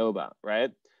she didn't know about,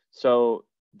 right? So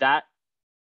that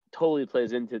totally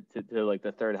plays into like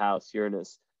the third house,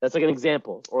 Uranus. That's like an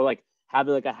example. Or like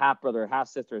having like a half brother, half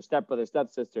sister, step brother,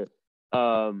 stepsister,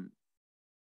 something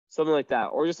like that.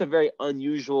 Or just a very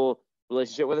unusual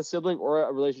relationship with a sibling, or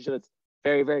a relationship that's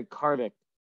very, very karmic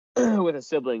with a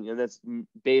sibling, and that's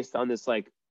based on this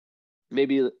like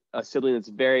maybe a sibling that's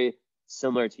very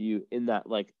similar to you in that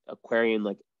like Aquarian,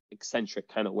 like eccentric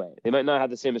kind of way. They might not have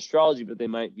the same astrology, but they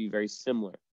might be very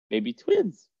similar, maybe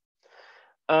twins.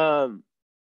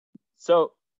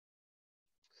 So,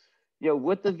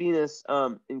 with the Venus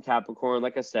in Capricorn,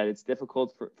 like I said, it's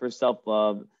difficult for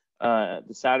self-love.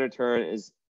 The Saturn turn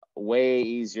is way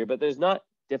easier, but there's not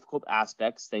difficult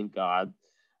aspects, thank God.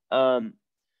 And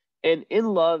in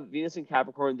love, Venus and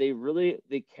Capricorn, they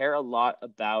care a lot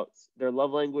about their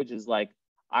love language is like,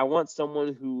 I want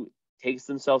someone who takes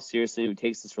themselves seriously, who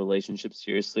takes this relationship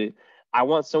seriously. I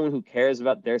want someone who cares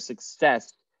about their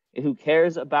success and who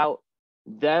cares about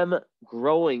them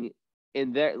growing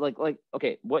in their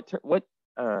okay, not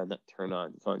turn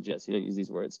on, come on, Jess, you don't use these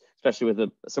words, especially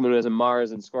with someone who has a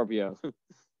Mars and Scorpio.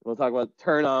 We'll talk about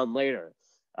turn on later,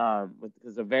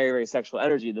 because a very, very sexual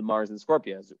energy, the Mars and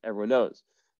Scorpio, as everyone knows.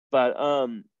 But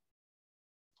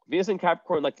Venus and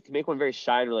Capricorn can make one very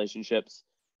shy in relationships,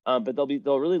 but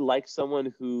they'll really like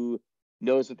someone who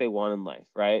knows what they want in life,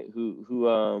 right?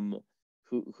 Who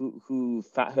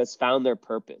has found their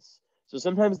purpose. So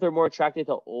sometimes they're more attracted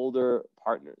to older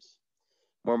partners,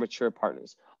 more mature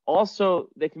partners. Also,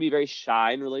 they can be very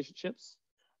shy in relationships,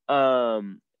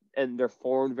 and they're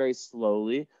formed very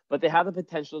slowly, but they have the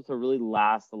potential to really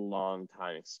last a long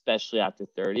time, especially after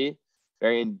 30.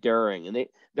 Very enduring, and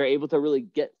they're able to really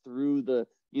get through the.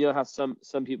 You know how some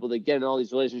people, they get in all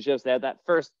these relationships, they have that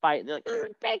first fight, and they're like, oh,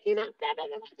 breaking up.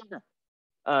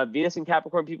 Venus and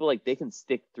Capricorn people, they can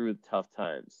stick through tough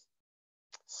times.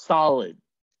 Solid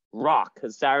rock,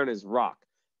 because Saturn is rock.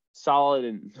 Solid,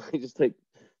 and I just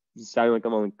sounding like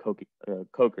I'm on coke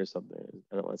or something.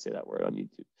 I don't want to say that word on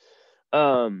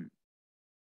YouTube.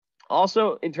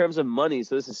 Also, in terms of money,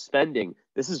 so this is spending.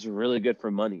 This is really good for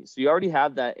money. So you already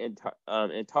have that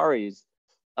Antares,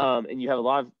 and you have a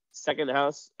lot of second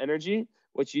house energy,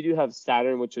 which you do have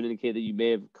Saturn, which would indicate that you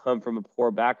may have come from a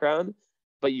poor background,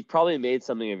 but you've probably made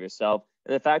something of yourself.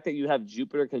 And the fact that you have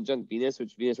Jupiter conjunct Venus,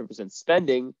 which Venus represents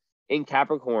spending, in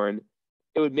Capricorn,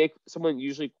 it would make someone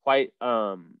usually quite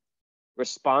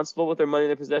responsible with their money and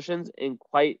their possessions, and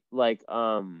quite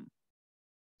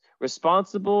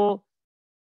responsible,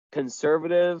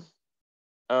 conservative,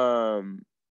 but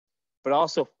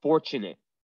also fortunate.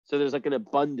 So there's an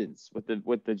abundance with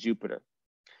the Jupiter.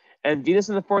 And Venus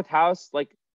in the fourth house, they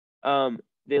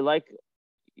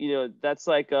that's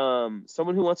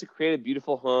someone who wants to create a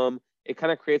beautiful home. It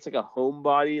kind of creates a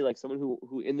homebody, someone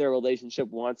who in their relationship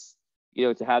wants,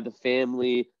 to have the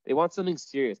family. They want something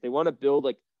serious. They want to build,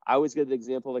 I always give the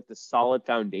example, the solid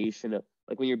foundation of,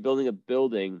 when you're building a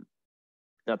building,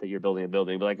 not that you're building a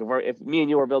building, but if me and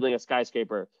you were building a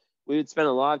skyscraper, we would spend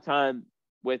a lot of time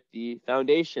with the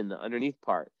foundation, the underneath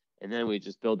part, and then we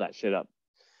just build that shit up.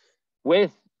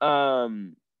 With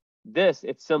this,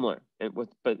 it's similar. and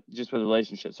but just with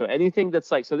relationships. So anything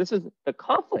that's like, so this is the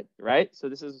conflict, right? So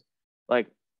this is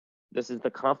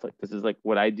the conflict. This is like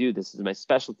what I do. This is my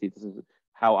specialty. This is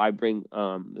how I bring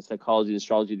the psychology and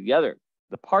astrology together,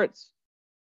 the parts.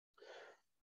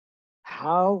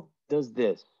 How does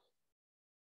this,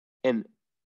 and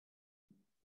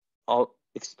I'll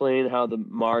explain how the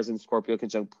Mars and Scorpio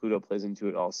conjunct Pluto plays into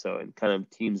it also, and kind of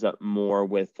teams up more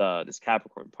with this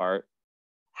Capricorn part.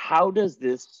 How does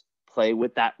this play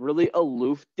with that really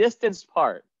aloof distance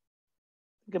part?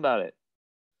 Think about it.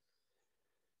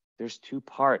 There's two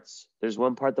parts. There's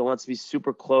one part that wants to be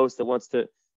super close, that wants to,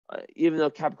 even though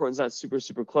Capricorn's not super,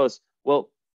 super close, well,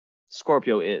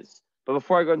 Scorpio is. But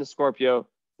before I go into Scorpio,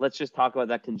 let's just talk about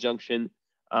that conjunction.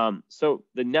 So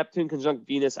the Neptune conjunct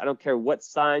Venus, I don't care what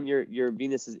sign your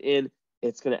Venus is in,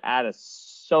 it's going to add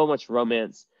so much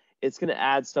romance. It's going to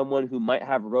add someone who might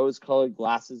have rose-colored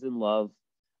glasses in love.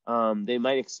 They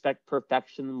might expect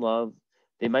perfection in love.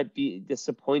 They might be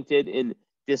disappointed and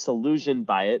disillusioned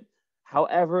by it.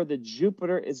 However, the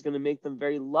Jupiter is going to make them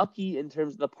very lucky in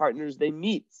terms of the partners they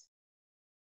meet.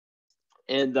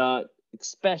 And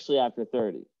especially after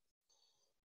 30.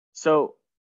 So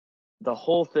the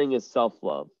whole thing is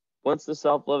self-love. Once the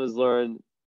self-love is learned,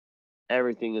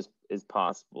 everything is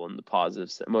possible in the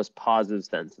most positive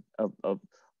sense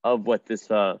of what this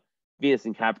Venus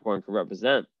and Capricorn can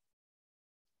represent.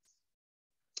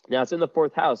 Now it's in the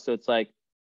 4th house, so it's like,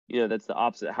 that's the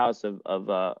opposite house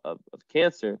of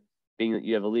Cancer, being that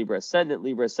you have a Libra ascendant.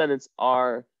 Libra ascendants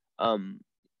are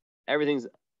everything's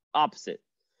opposite,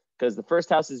 because the 1st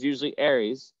house is usually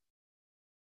Aries.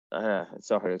 It's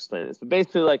so hard to explain this, but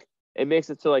basically, like, it makes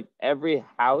it so like every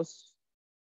house,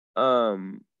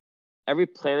 every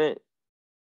planet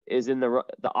is in the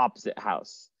opposite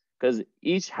house, because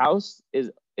each house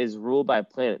is ruled by a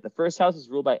planet. The 1st house is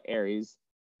ruled by Aries,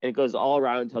 and it goes all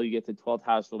around until you get to the 12th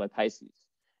house ruled by Pisces.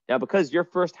 Now, because your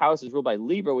 1st house is ruled by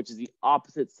Libra, which is the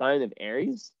opposite sign of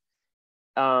Aries,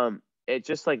 it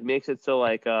just like makes it so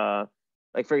like for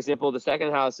example, the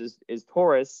 2nd house is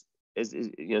Taurus, is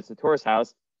it's the Taurus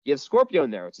house. You have Scorpio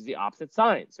in there, which is the opposite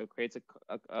sign, so it creates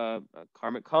a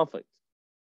karmic conflict.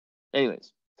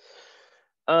 Anyways,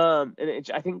 and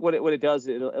I think what it does,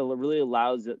 it really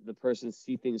allows the person to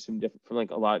see things from like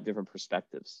a lot of different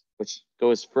perspectives, which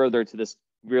goes further to this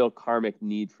real karmic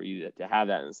need for you to have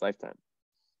that in this lifetime.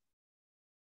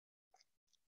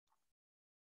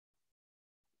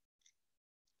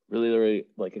 Really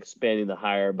like expanding the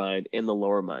higher mind and the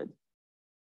lower mind.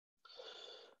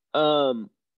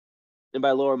 And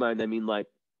by lower mind, I mean like,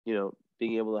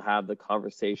 being able to have the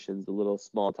conversations, the little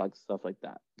small talk, stuff like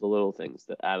that, the little things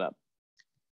that add up.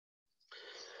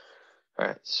 All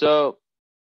right. So,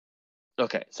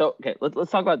 let's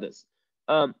talk about this.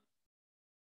 Okay.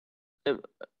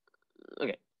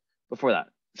 Before that,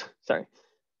 sorry.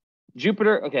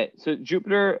 Jupiter. Okay. So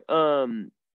Jupiter,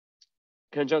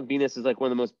 conjunct Venus is like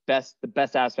one of the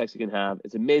best aspects you can have.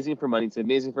 It's amazing for money. It's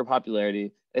amazing for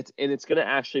popularity. It's going to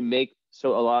actually make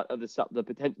so a lot of the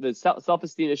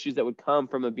self-esteem issues that would come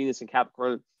from a Venus and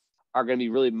Capricorn are going to be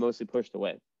really mostly pushed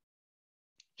away.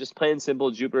 Just plain and simple,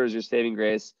 Jupiter is your saving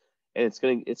grace, and it's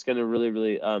going to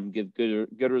really give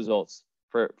good results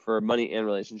for money and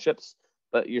relationships.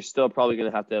 But you're still probably going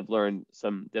to have learned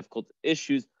some difficult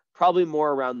issues, probably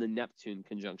more around the Neptune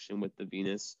conjunction with the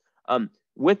Venus.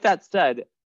 With that said,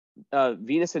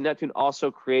 Venus and Neptune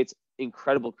also creates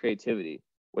incredible creativity,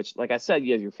 which, like I said,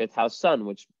 you have your 5th house sun,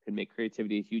 which can make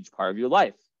creativity a huge part of your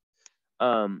life.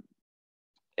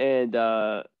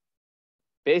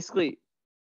 Basically,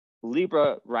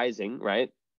 Libra rising,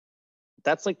 right?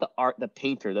 That's like the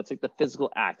painter. That's like the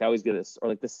physical act. I always get this, or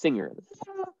like the singer.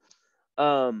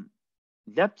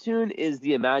 Neptune is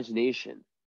the imagination.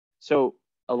 So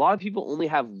a lot of people only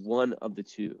have one of the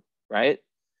two, right?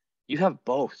 You have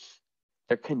both.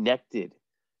 They're connected.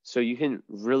 So you can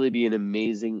really be an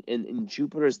amazing, and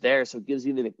Jupiter's there, so it gives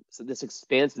you this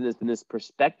expansiveness and this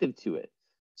perspective to it.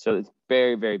 So it's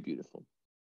very, very beautiful.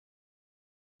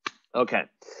 Okay,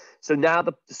 so now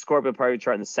the Scorpio part of your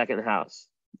chart in the 2nd house.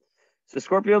 So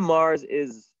Scorpio Mars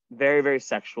is very, very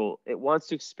sexual. It wants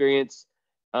to experience,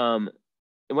 and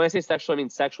when I say sexual, I mean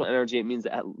sexual energy. It means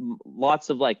that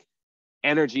lots of like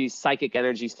energy, psychic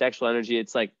energy, sexual energy.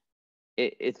 It's like,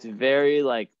 it's very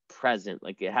like present.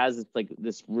 Like it has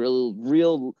this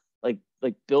real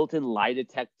like built-in lie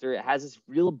detector. It has this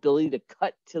real ability to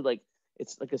cut to like,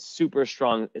 it's like a super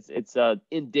strong, it's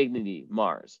indignity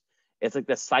Mars. It's like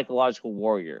the psychological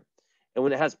warrior. And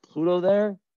when it has Pluto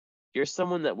there, you're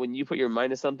someone that when you put your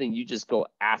mind to something, you just go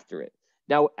after it.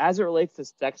 Now, as it relates to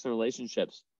sex and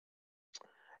relationships,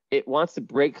 it wants to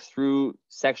break through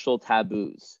sexual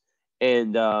taboos.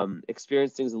 and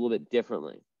experience things a little bit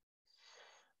differently.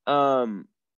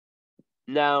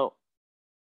 Now,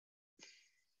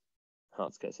 how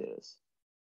else can I say this?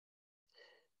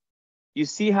 You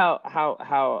see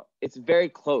how it's very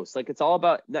close. Like, it's all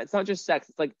about, it's not just sex.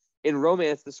 It's like in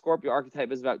romance, the Scorpio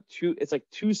archetype is about it's like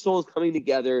two souls coming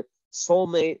together,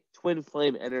 soulmate, twin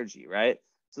flame energy, right?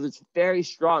 So it's very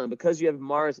strong. Because you have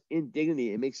Mars in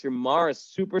dignity, it makes your Mars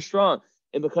super strong.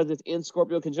 And because it's in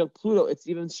Scorpio conjunct Pluto, it's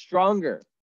even stronger.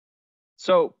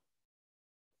 So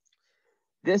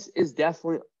this is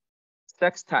definitely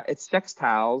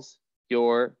sextiles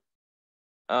your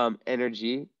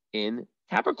energy in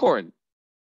Capricorn,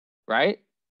 right?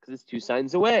 Because it's 2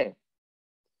 signs away.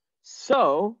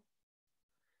 So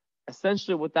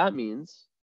essentially what that means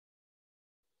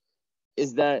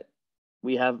is that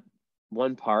we have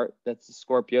one part that's the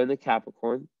Scorpio and the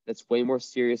Capricorn that's way more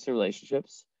serious in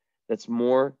relationships, that's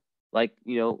more like,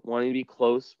 wanting to be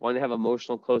close, wanting to have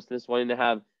emotional closeness, wanting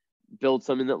to build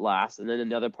something that lasts. And then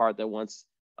another part that wants,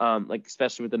 like,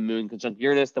 especially with the moon conjunct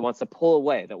Uranus, that wants to pull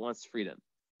away, that wants freedom.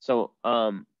 So,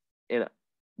 and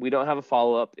we don't have a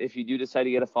follow-up. If you do decide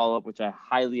to get a follow-up, which I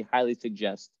highly, highly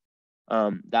suggest,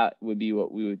 that would be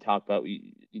what we would talk about.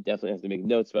 You definitely have to make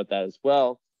notes about that as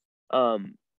well,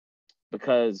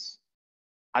 because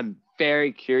I'm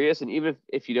very curious. And even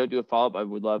if you don't do a follow-up, I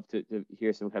would love to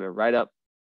hear some kind of write-up.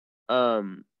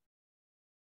 I'm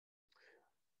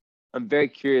very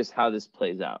curious how this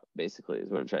plays out, basically, is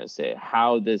what I'm trying to say.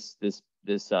 How this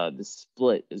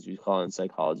split, as we call it in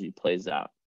psychology, plays out.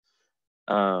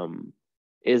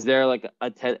 Is there like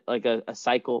a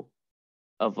cycle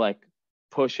of like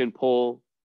push and pull?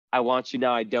 I want you,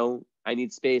 now I don't. I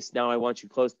need space, now I want you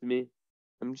close to me.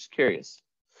 I'm just curious.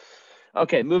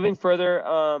 Okay, moving further,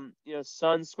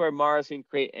 Sun square Mars can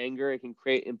create anger. It can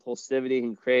create impulsivity. It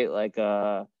can create like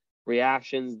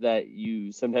reactions that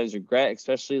you sometimes regret,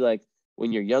 especially like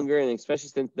when you're younger, and especially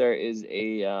since there is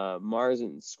a Mars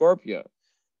in Scorpio.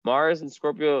 Mars in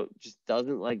Scorpio just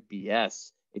doesn't like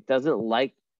BS. It doesn't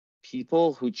like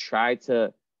people who try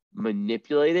to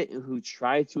manipulate it and who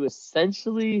try to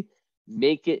essentially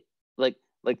make it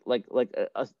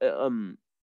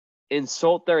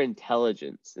insult their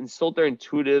intelligence, insult their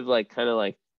intuitive, like kind of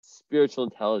like spiritual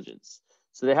intelligence.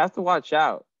 So they have to watch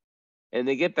out, and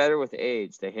they get better with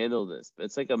age. They handle this, but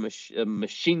it's like a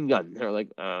machine gun. They're like,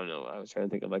 I don't know. I was trying to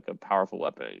think of like a powerful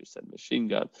weapon. I just said machine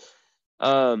gun.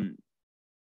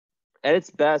 At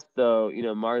its best, though,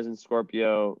 Mars and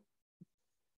Scorpio,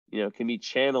 can be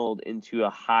channeled into a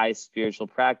high spiritual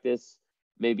practice,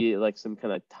 maybe like some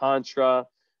kind of tantra.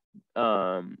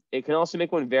 It can also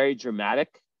make one very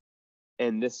dramatic,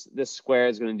 and this square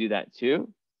is going to do that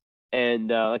too. And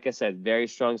like I said, very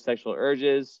strong sexual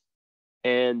urges.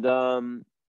 And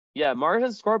Mars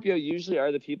and Scorpio usually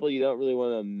are the people you don't really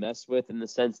want to mess with, in the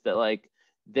sense that like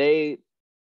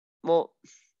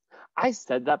I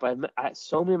said that, but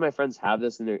so many of my friends have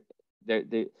this, and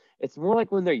they it's more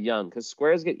like when they're young, because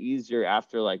squares get easier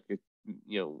after like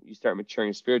you start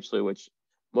maturing spiritually, which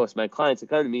most of my clients that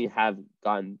come to me have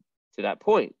gotten to that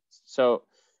point. So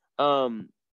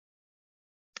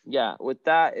with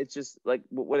that, it's just like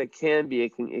what it can be.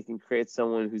 It can create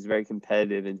someone who's very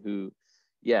competitive and who,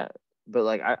 but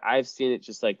like I've seen it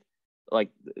just like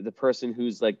the person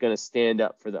who's like going to stand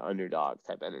up for the underdog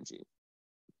type energy.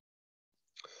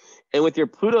 And with your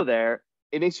Pluto there,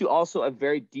 it makes you also a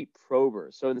very deep prober.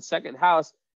 So in the second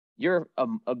house, you're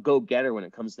a go-getter when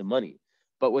it comes to money.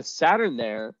 But with Saturn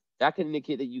there, that can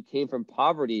indicate that you came from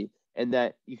poverty and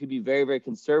that you could be very, very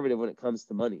conservative when it comes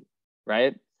to money,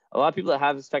 right? A lot of people that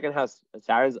have the second house,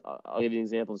 Saturn's, I'll give you an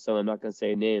example of some. I'm not going to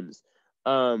say names.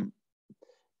 They're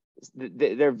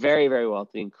very, very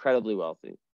wealthy, incredibly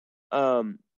wealthy.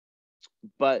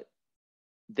 But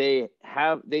they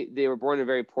were born in a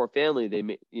very poor family. They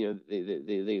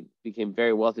became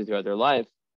very wealthy throughout their life,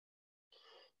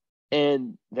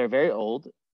 and they're very old,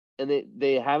 and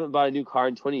they haven't bought a new car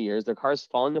in 20 years. Their car's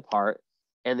falling apart,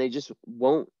 and they just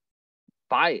won't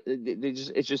buy it.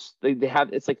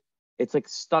 It's like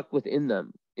stuck within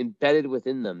them, embedded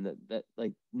within them, that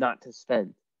like not to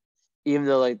spend, even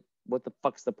though like what the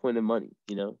fuck's the point of money,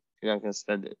 if you're not going to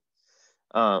spend it.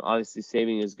 Obviously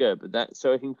saving is good, but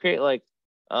so it can create like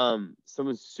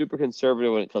someone's super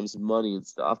conservative when it comes to money and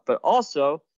stuff, but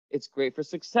also it's great for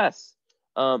success.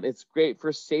 It's great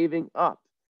for saving up.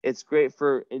 It's great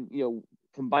for,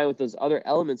 combined with those other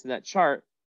elements in that chart,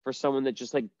 for someone that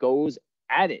just like goes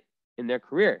at it in their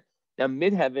career. Now,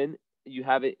 midheaven, you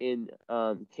have it in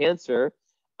Cancer,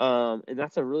 and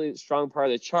that's a really strong part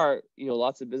of the chart.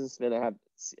 Lots of businessmen that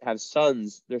have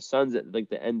sons, their sons at like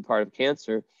the end part of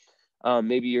Cancer.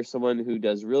 Maybe you're someone who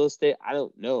does real estate. I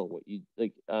don't know what you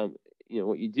like.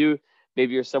 What you do.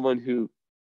 Maybe you're someone who,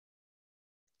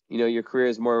 your career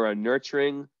is more around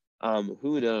nurturing.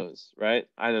 Who knows, right?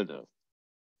 I don't know.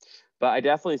 But I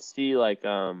definitely see like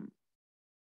a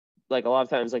lot of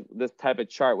times like this type of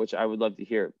chart, which I would love to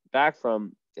hear back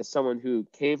from, is someone who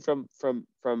came from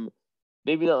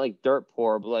maybe not like dirt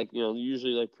poor, but like,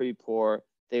 usually like pretty poor.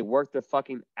 They worked their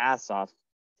fucking ass off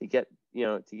to get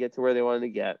to where they wanted to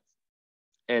get.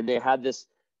 And they had this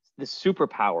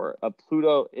superpower of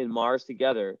Pluto and Mars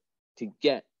together to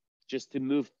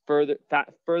move further and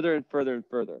further and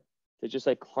further, to just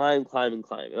like climb. And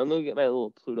I'm going to get my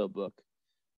little Pluto book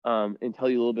and tell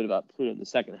you a little bit about Pluto in the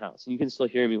second house. And you can still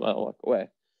hear me while I walk away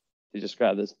to just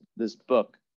grab this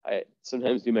book. I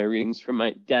sometimes do my readings from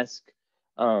my desk,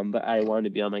 but I wanted to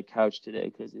be on my couch today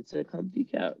because it's a comfy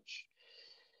couch.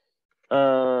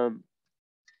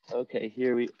 Okay,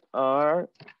 here we are.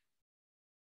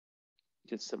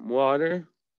 Get some water.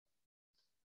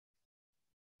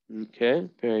 Okay,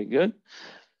 very good.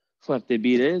 Foarte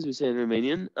bine, as we say in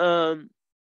Romanian.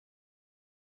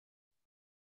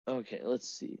 Okay, let's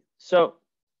see. So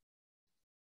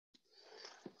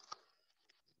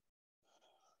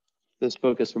this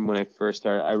book is from when I first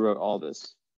started. I wrote all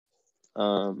this.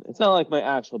 It's not like my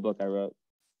actual book I wrote.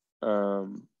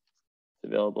 It's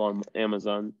available on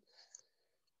Amazon.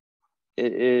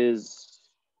 It is,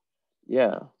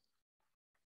 yeah.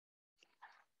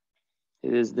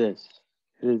 It is this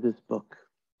book.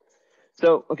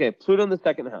 So, okay, Pluto in the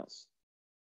second house.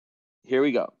 Here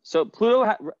we go. So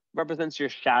Pluto represents your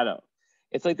shadow.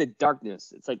 It's like the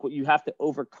darkness. It's like what you have to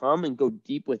overcome and go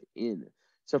deep within.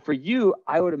 So for you,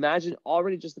 I would imagine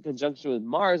already just the conjunction with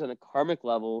Mars on a karmic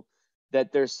level,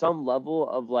 that there's some level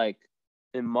of like,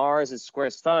 in Mars is square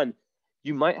sun,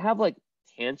 you might have like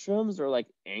tantrums or like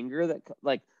anger that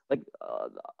like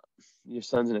your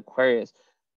sun's in Aquarius.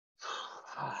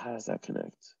 How does that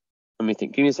connect? Let me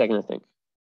think. Give me a second to think.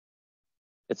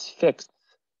 It's fixed.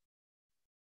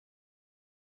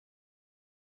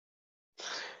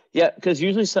 Yeah, because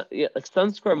usually like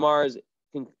Sun square Mars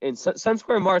and Sun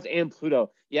square Mars and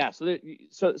Pluto. Yeah, so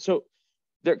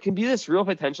there can be this real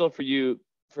potential for you,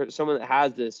 for someone that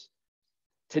has this,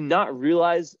 to not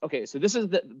realize. Okay, so this is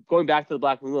going back to the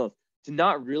Black Moon Lilith, to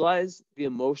not realize the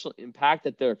emotional impact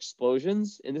that their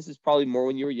explosions, and this is probably more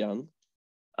when you were young,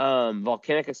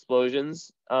 volcanic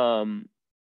explosions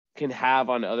can have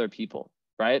on other people,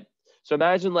 right? So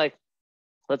imagine like,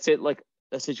 let's say like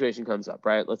a situation comes up,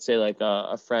 right? Let's say like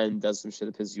a friend does some shit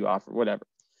that pisses you off or whatever,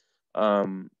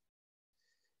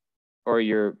 or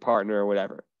your partner or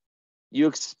whatever. You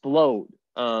explode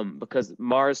because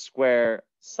Mars square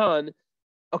Sun.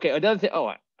 Okay, another thing. Oh,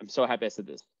 I'm so happy I said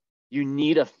this. You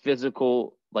need a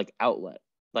physical like outlet.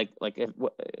 Like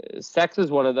sex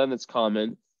is one of them. It's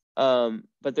common,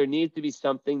 but there needs to be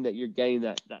something that you're getting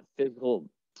that physical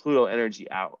Pluto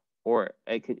energy out, or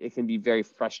it can be very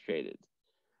frustrated.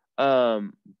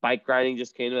 Bike riding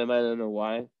just came to my mind. I don't know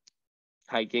why.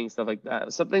 Hiking, stuff like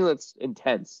that. Something that's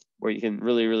intense where you can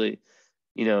really, really,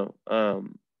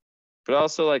 but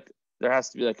also like there has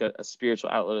to be like a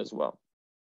spiritual outlet as well.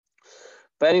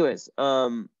 But anyways,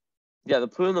 yeah, the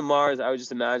Pluto and the Mars, I would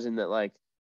just imagine that like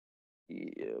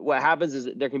what happens is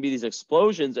there can be these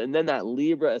explosions, and then that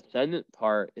Libra ascendant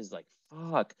part is like,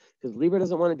 fuck, because Libra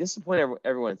doesn't want to disappoint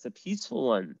everyone. It's a peaceful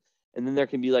one. And then there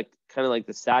can be like kind of like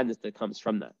the sadness that comes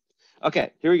from that.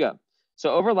 Okay, here we go.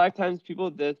 So over lifetimes, people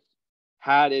with this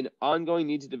had an ongoing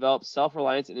need to develop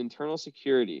self-reliance and internal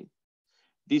security.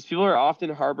 These people are often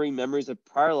harboring memories of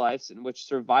prior lives in which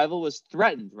survival was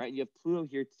threatened, right? You have Pluto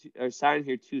here, or Saturn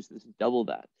here too, so this is double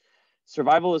that.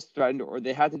 Survival was threatened, or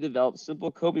they had to develop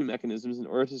simple coping mechanisms in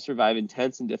order to survive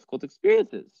intense and difficult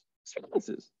experiences.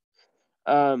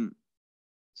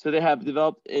 So they have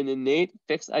developed an innate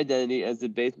fixed identity as the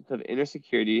basis of inner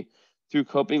security through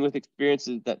coping with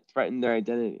experiences that threaten their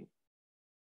identity.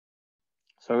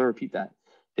 So I'm going to repeat that.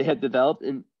 They had developed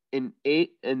an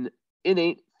innate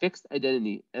fixed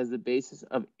identity as the basis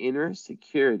of inner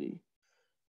security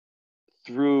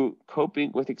through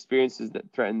coping with experiences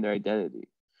that threaten their identity.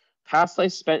 Past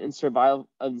life spent in survival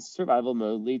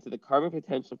mode lead to the karmic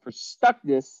potential for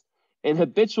stuckness and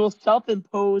habitual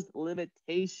self-imposed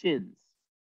limitations,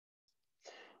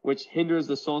 which hinders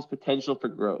the soul's potential for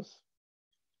growth.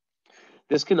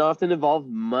 This can often involve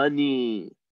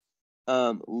money,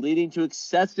 leading to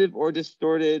excessive or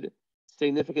distorted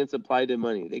significance applied to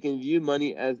money. They can view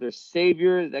money as their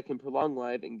savior that can prolong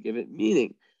life and give it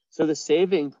meaning. So the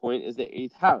saving point is the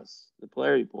 8th house, the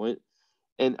polarity point.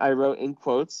 And I wrote in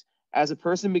quotes, as a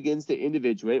person begins to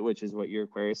individuate, which is what your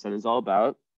Aquarius sun is all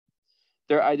about,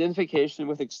 their identification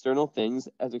with external things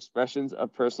as expressions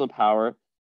of personal power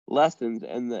lessens,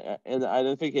 and the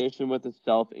identification with the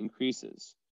self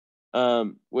increases,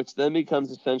 which then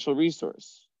becomes essential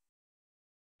resource.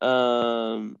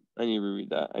 I need to reread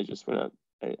that. I just went out.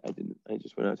 I didn't. I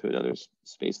just went out to another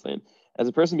space lane. As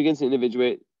a person begins to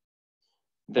individuate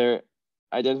their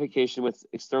identification with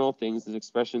external things as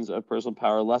expressions of personal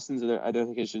power lessens, and their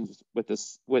identification with the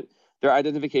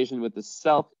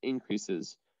self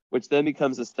increases, which then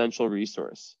becomes essential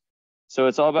resource. So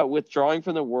it's all about withdrawing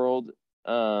from the world,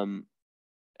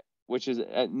 which is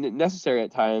necessary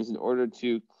at times in order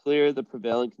to clear the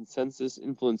prevailing consensus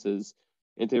influences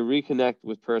and to reconnect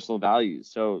with personal values.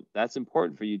 So that's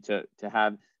important for you to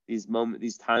have these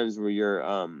times where you're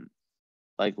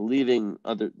like leaving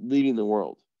the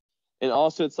world. And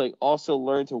also it's like also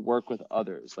learn to work with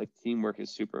others. Like teamwork is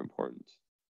super important.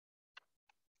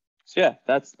 So yeah,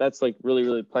 that's like really,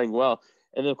 really playing well.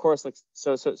 And of course, like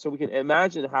so we can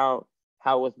imagine how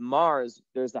with Mars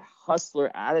there's the hustler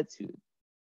attitude.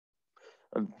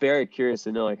 I'm very curious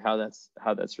to know like how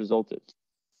that's resulted.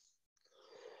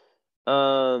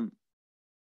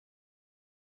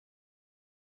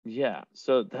 Yeah,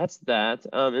 so that's that.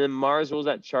 And then Mars rules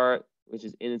that chart, which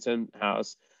is in its own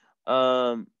house.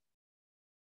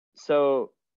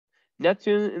 So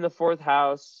Neptune in the 4th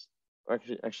house, or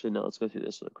actually no, let's go through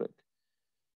this real quick.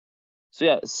 So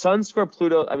yeah, Sun square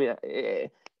Pluto. I mean,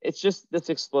 it's just this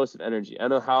explosive energy. I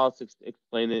don't know how else to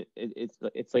explain it.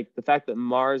 It's like the fact that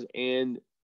Mars and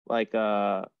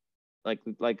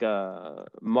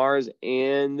Mars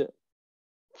and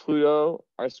Pluto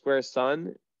are square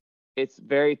Sun. It's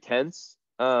very tense.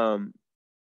 I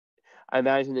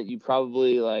imagine that you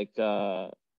probably like I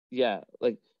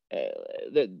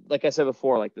said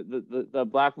before, like the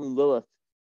Black Moon Lilith,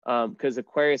 because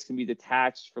Aquarius can be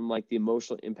detached from like the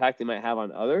emotional impact they might have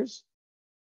on others.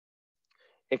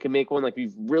 It can make one like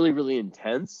be really, really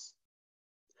intense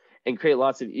and create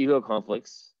lots of ego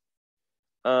conflicts.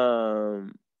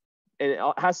 And it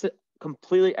has to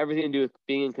completely everything to do with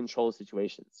being in control of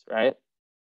situations, right?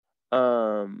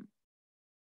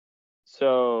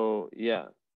 So yeah.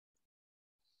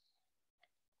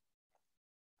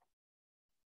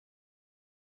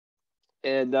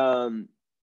 And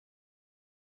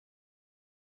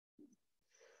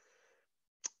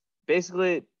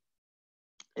basically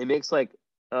it makes like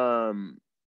the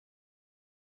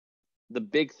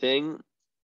big thing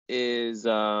is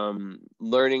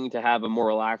learning to have a more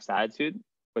relaxed attitude,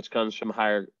 which comes from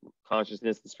higher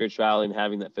consciousness and spirituality and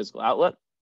having that physical outlet.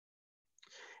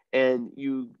 And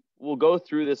you will go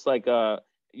through this like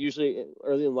usually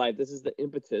early in life. This is the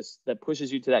impetus that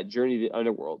pushes you to that journey to the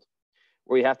underworld,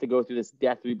 where you have to go through this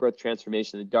death, rebirth,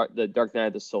 transformation, the dark night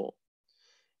of the soul.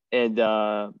 And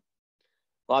a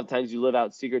lot of times you live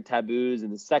out secret taboos in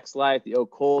the sex life, the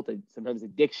occult, and sometimes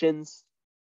addictions.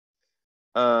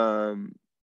 And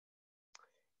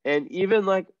even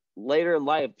like later in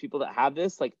life, people that have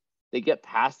this, like they get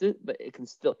past it, but it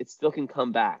still can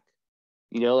come back.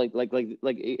 You know, like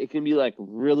it can be like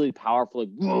really powerful. Like,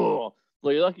 whoa!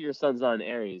 Well, you're lucky your sun's not in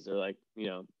Aries, or like, you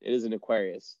know, it is an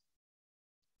Aquarius.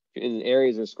 In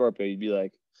Aries or Scorpio, you'd be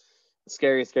like a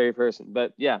scary person.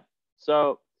 But yeah,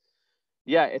 so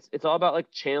yeah, it's all about like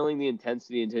channeling the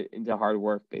intensity into hard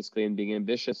work, basically, and being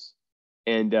ambitious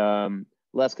and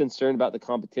less concerned about the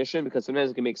competition, because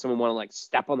sometimes it can make someone want to like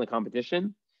step on the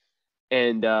competition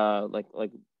and like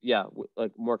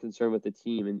more concerned with the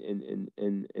team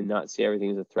and not see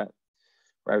everything as a threat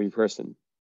for every person.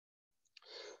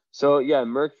 So yeah,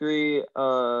 Mercury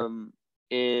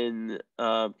in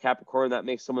Capricorn, that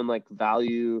makes someone like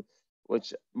value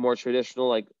which more traditional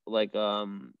like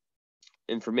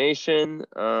information.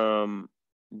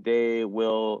 They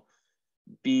will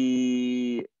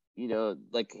be, you know,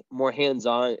 like more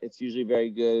hands-on. It's usually very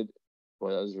good.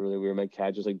 Boy, that was really weird. My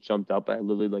cat just like jumped up. I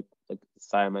literally like the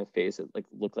side of my face, it like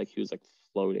looked like he was like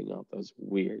floating up. That was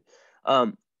weird.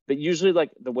 But usually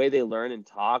like the way they learn and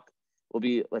talk will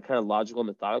be like kind of logical and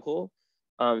methodical.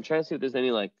 I'm trying to see if there's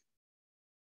any like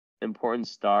important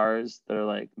stars that are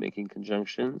like making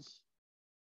conjunctions.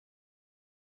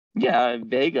 Yeah,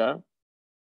 Vega.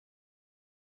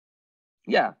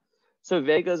 Yeah. So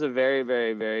Vega is a very,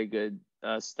 very, very good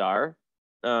star.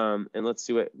 And let's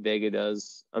see what Vega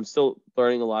does. I'm still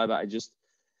learning a lot about it.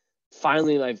 I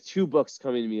have 2 books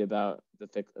coming to me about the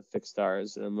fixed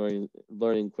stars, and I'm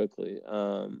learning quickly.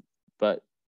 But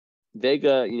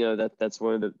Vega, you know, that's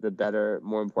one of the better,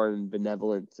 more important,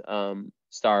 benevolent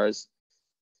stars.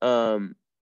 And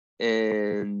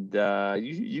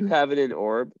you have it in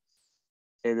Orb.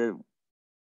 And then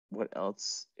what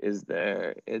else is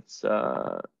there? It's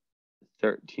 13.6.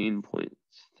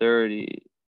 30.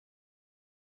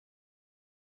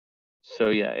 So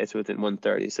yeah, it's within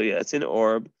 130. So yeah, it's an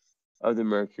orb of the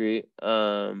Mercury.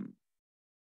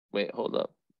 Wait, hold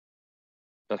up.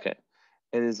 Okay.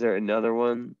 And is there another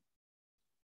one?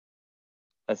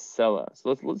 Acela.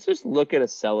 So let's just look at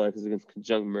Acela because it's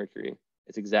conjunct Mercury.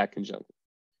 It's exact conjunct.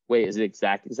 Wait, is it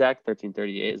exact?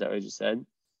 1338? Is that what I just said?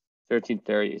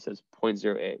 1330 says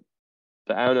 0.08.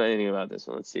 But I don't know anything about this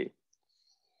one. Let's see.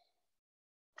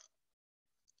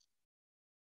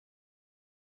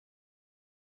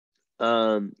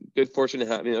 Good fortune and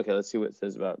happiness. Okay, let's see what it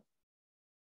says about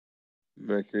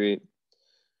Mercury.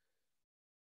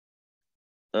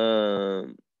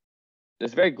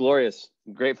 It's very glorious,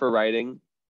 great for writing.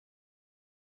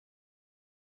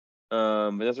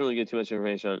 But it doesn't really get too much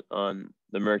information on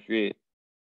the Mercury.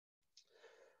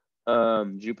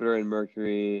 Jupiter and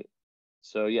Mercury.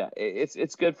 So yeah,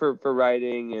 it's good for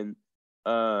writing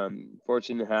and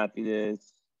fortune and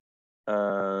happiness.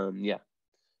 Yeah.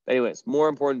 But anyways, more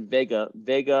important, Vega.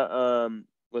 Vega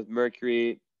with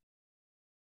Mercury.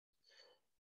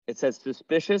 It says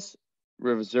suspicious,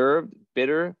 reserved,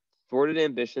 bitter, thwarted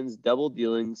ambitions, double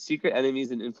dealing, secret enemies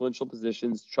in influential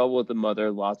positions, trouble with the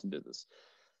mother, loss of business.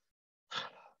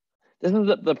 This is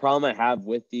the problem I have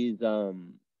with these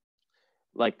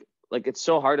like it's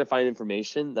so hard to find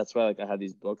information. That's why like I have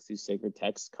these books, these sacred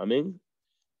texts coming.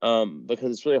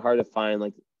 Because it's really hard to find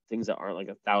like things that aren't like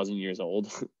 1,000 years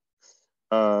old.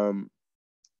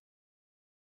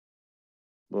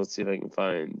 Let's see if I can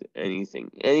find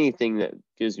anything that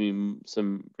gives me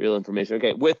some real information.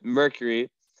 Okay, with Mercury,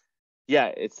 yeah,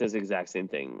 it says the exact same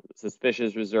thing.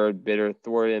 Suspicious, reserved, bitter,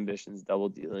 thwarted ambitions, double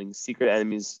dealing, secret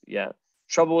enemies, yeah.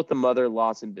 Trouble with the mother,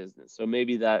 loss in business. So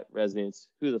maybe that resonates.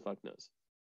 Who the fuck knows?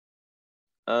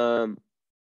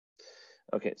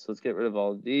 Okay, so let's get rid of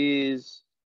all of these.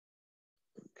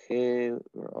 Okay,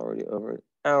 we're already over an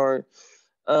hour.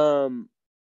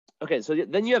 Okay, so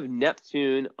then you have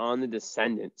Neptune on the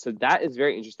descendant. So that is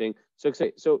very interesting.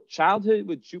 So childhood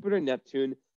with Jupiter and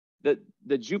Neptune,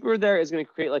 the Jupiter there is going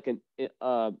to create like an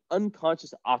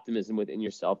unconscious optimism within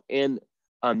yourself, and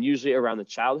usually around the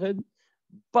childhood,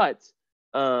 but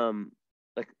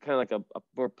like kind of like a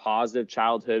more positive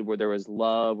childhood where there was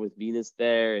love with Venus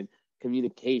there and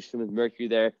communication with Mercury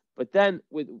there. But then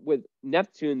with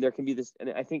Neptune, there can be this, and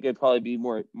I think it'd probably be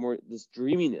more this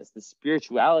dreaminess, the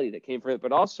spirituality that came from it.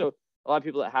 But also a lot of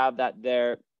people that have that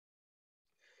there,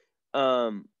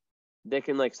 they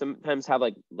can like sometimes have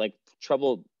like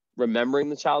trouble remembering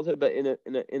the childhood. But in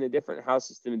a different house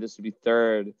system, this would be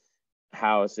third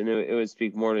house, and it would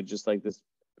speak more to just like this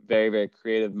very, very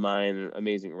creative mind and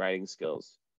amazing writing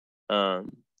skills.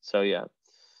 So yeah.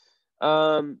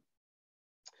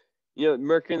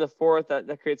 Mercury in the fourth,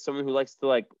 that creates someone who likes to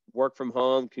like work from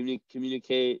home,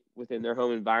 communicate within their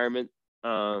home environment,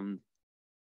 have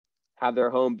their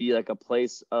home be like a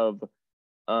place of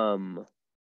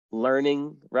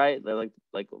learning, right? Like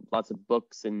lots of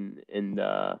books and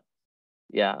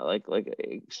yeah, like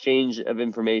exchange of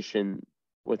information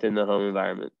within the home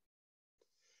environment.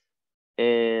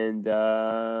 And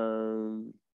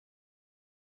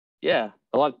yeah,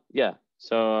 a lot, yeah.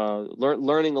 So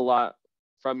learning a lot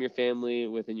from your family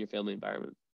within your family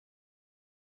environment.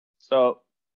 So,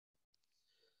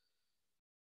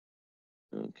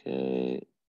 okay.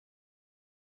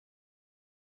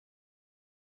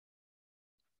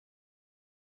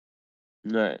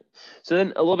 All right. So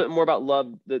then a little bit more about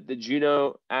love. The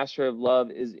Juno asteroid of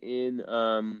love is in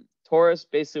Taurus.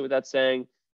 Basically, what that's saying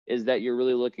is that you're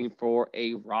really looking for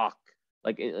a rock.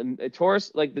 Like a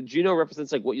Taurus, like the Juno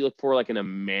represents like what you look for like in a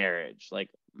marriage, like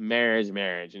marriage.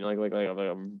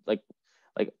 Like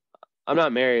I'm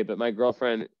not married, but my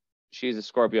girlfriend, she's a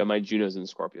Scorpio. My Juno's in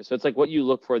Scorpio. So it's like what you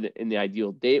look for in the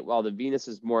ideal date, while the Venus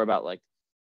is more about like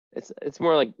it's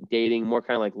more like dating, more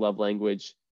kind of like love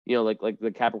language. Like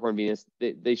the Capricorn Venus,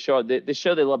 they show they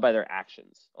love by their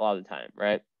actions a lot of the time,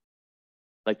 right?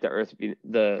 Like the Earth,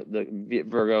 the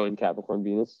Virgo and Capricorn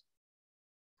Venus.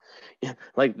 Yeah,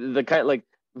 like the kind like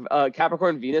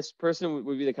Capricorn Venus person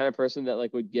would be the kind of person that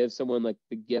like would give someone like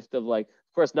the gift of like,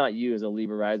 of course not you as a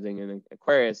Libra rising and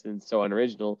Aquarius and so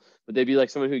unoriginal, but they'd be like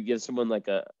someone who gives someone like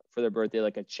for their birthday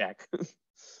like a check.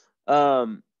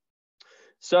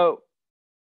 So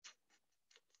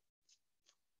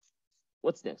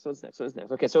what's next?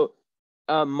 Okay, so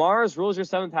Mars rules your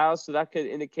seventh house, so that could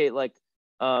indicate like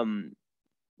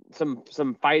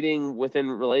some fighting within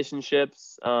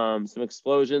relationships, some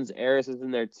explosions. Eris is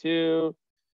in there too.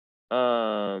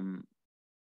 And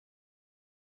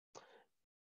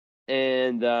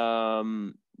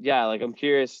yeah, like I'm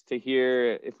curious to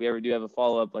hear if we ever do have a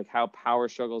follow-up, like how power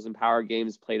struggles and power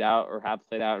games played out or have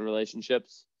played out in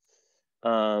relationships.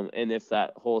 And if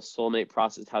that whole soulmate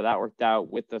process, how that worked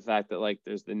out with the fact that like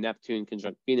there's the Neptune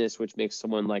conjunct Venus, which makes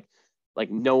someone like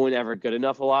no one ever good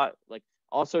enough a lot. Like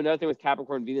also another thing with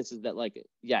Capricorn Venus is that like,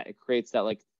 yeah, it creates that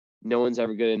like no one's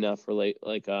ever good enough for like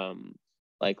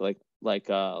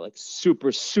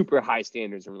super, super high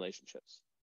standards in relationships.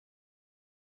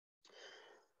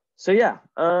 So yeah,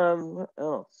 what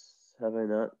else have I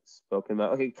not spoken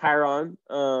about? Okay, Chiron.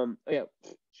 Oh yeah,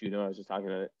 Juno, I was just talking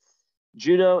about it.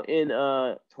 Juno in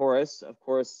Taurus, of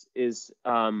course, is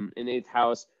in 8th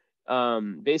house.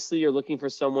 Basically, you're looking for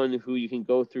someone who you can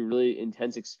go through really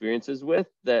intense experiences with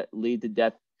that lead to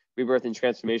death, rebirth, and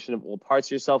transformation of all parts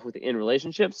of yourself within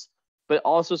relationships, but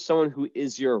also someone who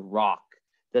is your rock,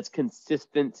 that's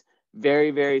consistent,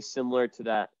 very, very similar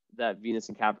to that Venus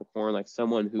and Capricorn, like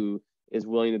someone who is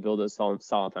willing to build those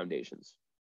solid foundations.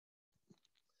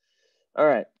 All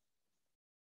right.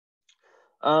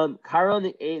 Chiron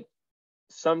the 8th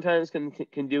sometimes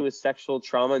can do with sexual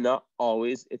trauma, not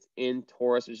always. It's in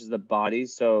Taurus, which is the body,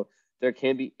 so there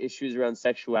can be issues around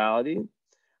sexuality,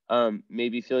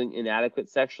 maybe feeling inadequate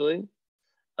sexually,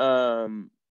 and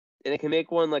it can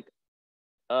make one like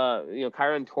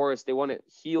Chiron Taurus, they want to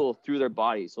heal through their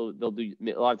body, so they'll do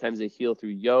a lot of times they heal through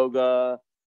yoga.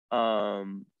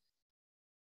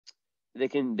 They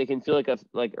can feel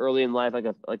like early in life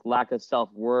like lack of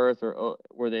self-worth, or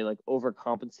where they like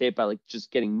overcompensate by like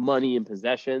just getting money and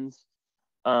possessions,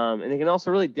 and they can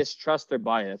also really distrust their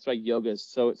body. That's why yoga is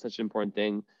such an important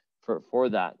thing for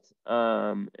that,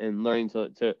 and learning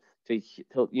to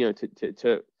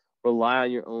rely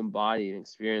on your own body and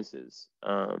experiences.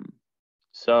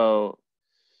 So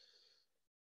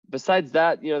besides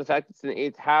that, the fact that it's in the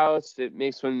 8th house, it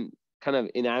makes one kind of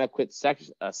inadequate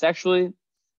sexually,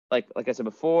 like I said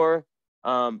before.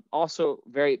 Also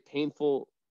very painful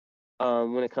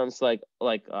when it comes to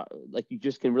like you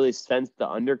just can really sense the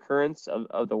undercurrents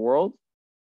of the world.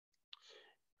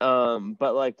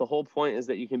 But like the whole point is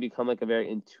that you can become like a very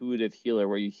intuitive healer,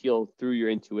 where you heal through your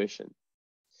intuition.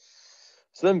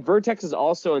 So then Vertex is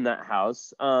also in that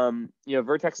house.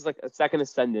 Vertex is like a second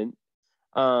ascendant,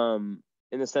 in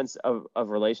the sense of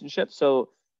relationships. So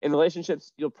in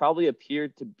relationships, you'll probably appear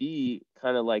to be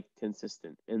kind of like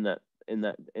consistent in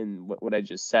what I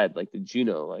just said, like the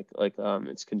Juno, like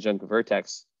it's conjunct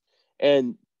Vertex,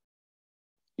 and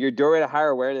your doorway to higher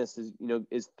awareness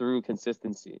is through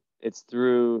consistency. It's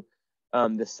through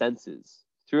the senses,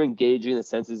 through engaging the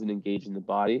senses and engaging the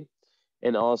body,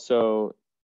 and also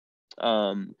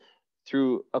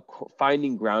through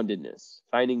finding groundedness,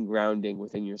 finding grounding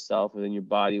within yourself, within your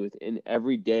body, within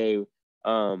every day,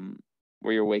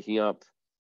 where you're waking up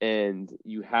and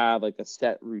you have like a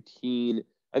set routine.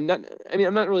 I'm not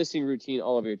really seeing routine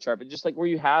all over your chart, but just like where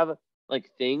you have like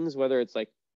things, whether it's like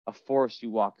a forest you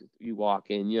walk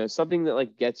in, something that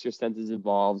like gets your senses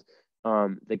involved,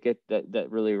 that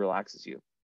really relaxes you.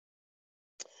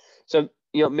 So,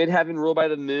 midheaven ruled by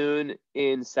the moon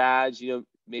in Sag,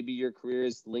 maybe your career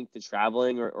is linked to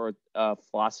traveling or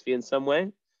philosophy in some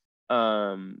way.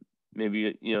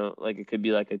 Maybe, like it could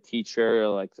be like a teacher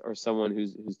or someone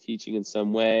who's teaching in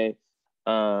some way.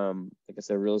 Like I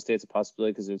said, real estate's a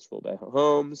possibility because it's ruled by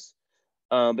homes.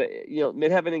 But,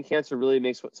 midheaven in Cancer really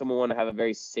makes someone want to have a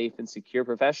very safe and secure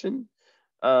profession.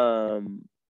 And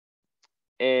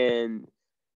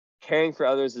caring for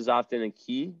others is often a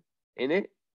key in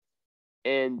it.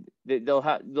 And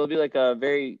they'll be like a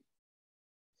very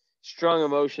strong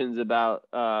emotions about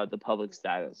the public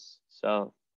status.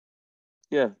 So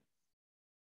yeah.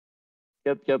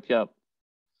 Yep.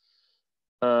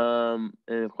 And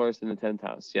of course in the 10th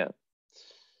house, yeah.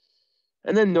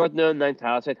 And then North Node, 9th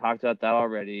house, I talked about that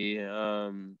already.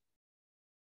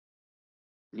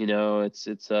 It's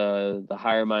the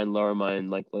higher mind, lower mind,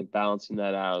 like balancing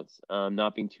that out,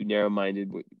 not being too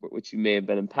narrow-minded, which you may have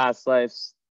been in past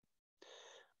lives.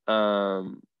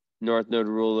 North Node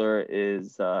ruler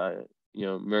is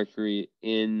Mercury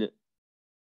in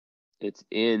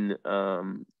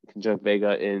conjunct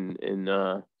Vega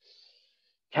in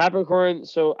Capricorn.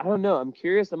 So I don't know. I'm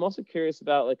curious. I'm also curious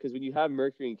about because when you have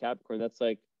Mercury in Capricorn, that's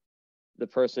like the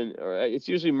person, or it's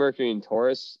usually Mercury in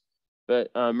Taurus,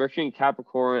 but Mercury in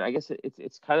Capricorn, I guess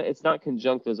it's not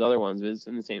conjunct those other ones, but it's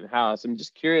in the same house. I'm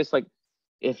just curious,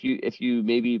 if you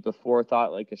maybe before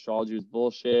thought like astrology was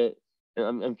bullshit,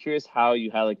 and I'm curious how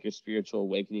you had like your spiritual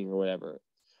awakening or whatever.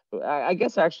 But I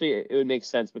guess actually it would make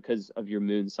sense because of your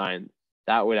moon sign.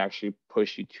 That would actually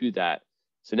push you to that.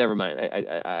 So never mind.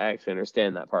 I actually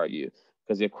understand that part of you,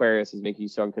 because the Aquarius is making you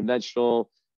so unconventional.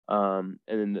 And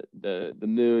then the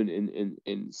moon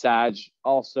in Sag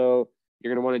also,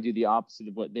 you're gonna want to do the opposite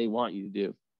of what they want you to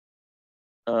do.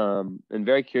 And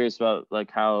very curious about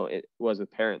like how it was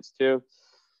with parents too.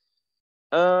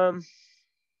 And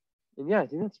yeah, I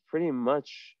think that's pretty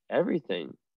much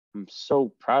everything. I'm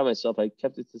so proud of myself. I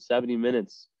kept it to 70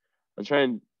 minutes.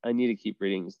 I need to keep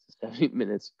reading to 70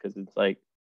 minutes because it's like,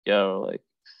 yo, like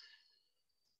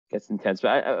gets intense.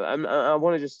 But I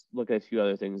want to just look at a few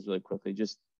other things really quickly.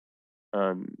 Just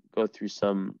go through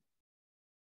some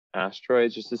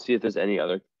asteroids just to see if there's any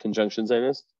other conjunctions I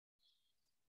missed.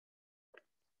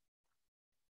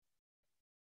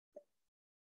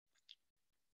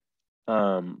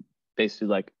 Basically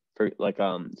like for like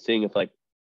seeing if like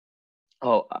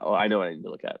I know what I need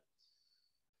to look at.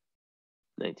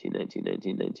 19.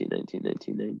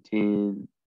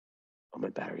 Oh, my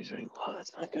battery's running low.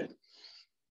 That's not good.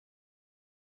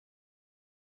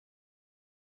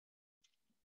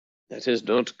 That is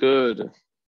not good.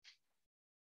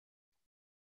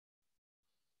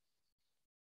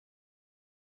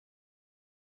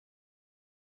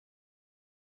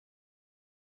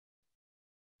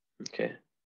 Okay,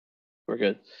 we're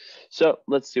good. So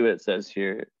let's see what it says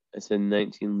here. It said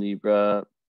 19 Libra,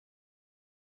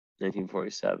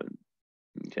 1947.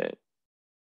 Okay.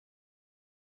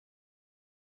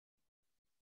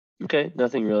 Okay,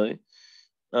 nothing really.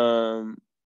 2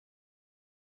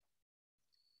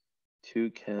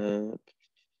 Cap.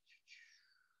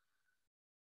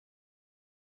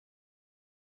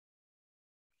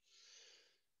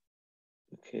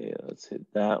 Okay, let's hit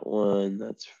that one.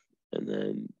 And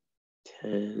then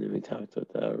 10. We talked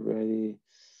about that already.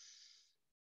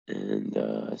 And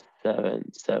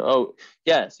 7. Oh,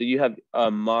 yeah. So you have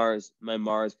Mars. My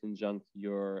Mars conjunct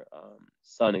your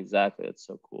Sun exactly. That's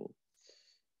so cool.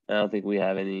 I don't think we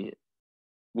have any.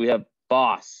 We have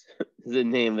Boss is the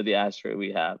name of the asteroid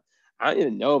we have. I don't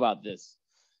even know about this.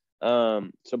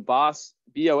 So BOS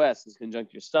is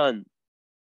conjunct your Sun.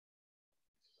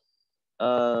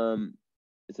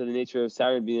 It's of the nature of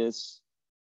Saturn, Venus.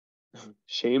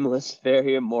 Shameless,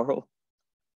 very immoral.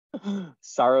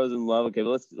 Sorrows and love. Okay,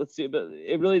 but let's see. But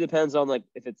it really depends on like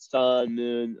if it's Sun,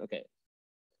 Moon. Okay,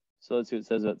 so let's see what it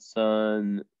says about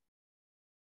Sun.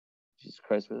 Jesus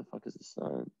Christ, where the fuck is the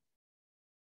Sun?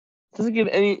 It doesn't give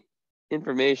any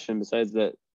information besides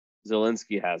that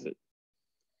Zelensky has it.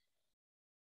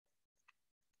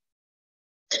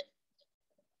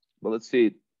 But let's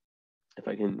see if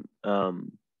I can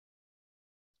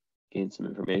gain some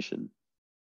information.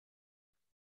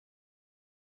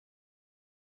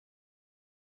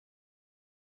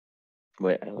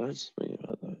 Wait, I was waiting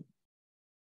about that.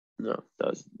 No, that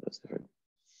was different.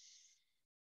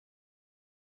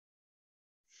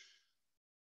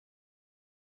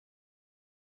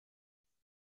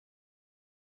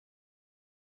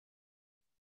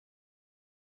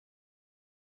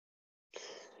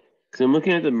 Because I'm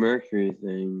looking at the Mercury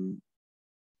thing.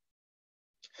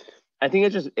 I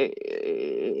think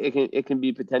it can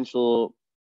be potential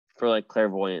for like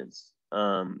clairvoyance.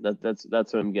 That's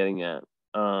what I'm getting at.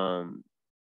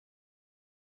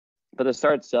 But the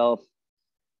star itself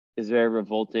is very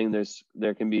revolting.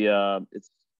 There can be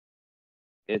it's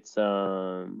let's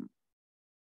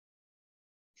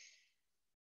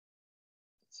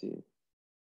see.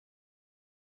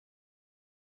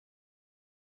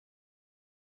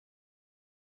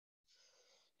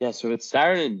 Yeah, so it's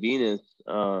Saturn and Venus.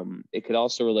 It could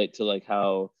also relate to like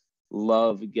how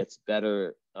love gets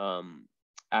better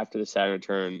after the Saturn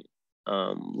return.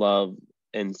 Love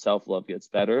and self-love gets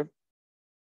better.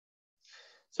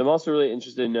 So I'm also really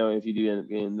interested to know if you do end up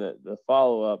getting the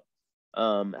follow-up,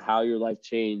 how your life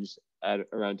changed at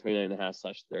around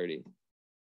 29.5/30.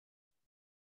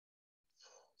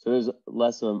 So there's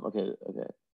less of them.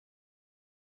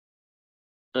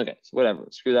 Okay, so whatever.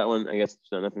 Screw that one. I guess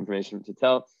there's not enough information to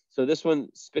tell. So this one,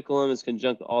 Spiculum is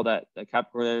conjunct all that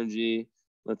Capricorn energy.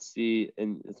 Let's see,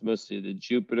 and it's mostly the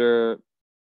Jupiter,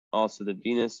 also the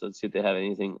Venus. Let's see if they have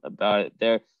anything about it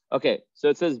there. Okay, so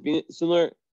it says Venus,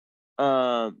 similar.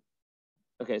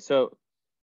 Okay, so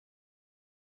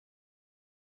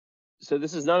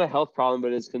this is not a health problem,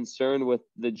 but is concerned with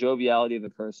the joviality of a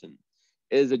person.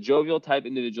 It is a jovial type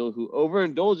individual who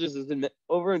overindulges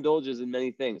in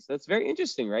many things. That's very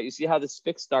interesting, right? You see how the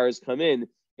Spic stars come in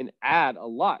and add a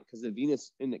lot because the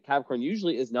Venus in the Capricorn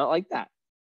usually is not like that.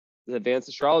 The advanced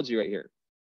astrology right here.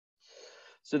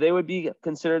 So they would be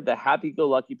considered the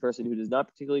happy-go-lucky person who does not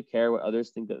particularly care what others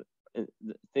think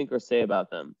or say about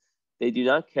them. They do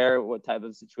not care what type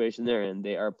of situation they're in.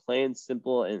 They are plain,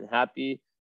 simple, and happy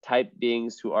type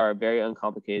beings who are very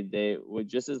uncomplicated. They would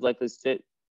just as likely sit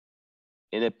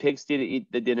in a pigsty to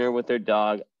eat the dinner with their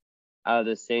dog out of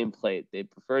the same plate. They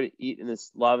prefer to eat in a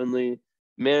slovenly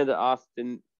manner that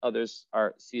often others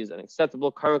are seen as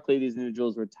unacceptable. Karmically, these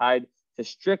individuals were tied to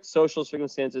strict social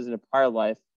circumstances in a prior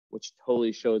life, which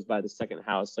totally shows by the second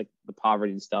house, like the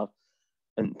poverty and stuff,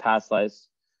 and past lives,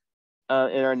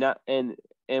 and are not and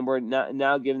we're not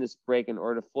now given this break in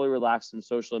order to fully relax from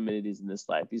social amenities in this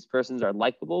life. These persons are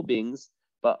likable beings,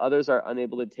 but others are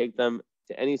unable to take them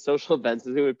to any social events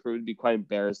as it would prove to be quite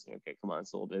embarrassing. Okay, come on,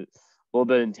 it's a little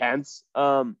bit intense.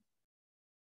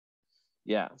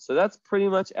 Yeah, so that's pretty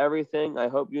much everything. I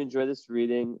hope you enjoy this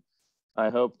reading. I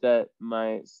hope that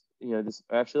this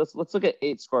actually let's look at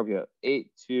 8 Scorpio, 8,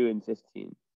 2, and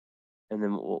 15, and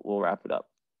then we'll wrap it up.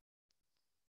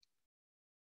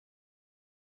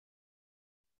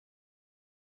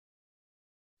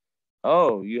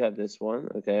 Oh, you have this one,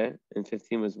 okay. And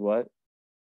 15 was what?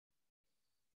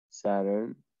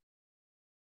 Saturn.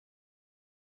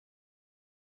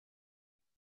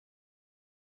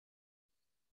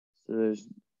 So there's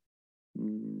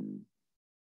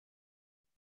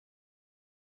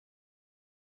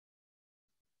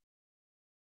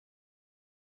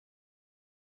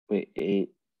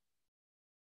wait,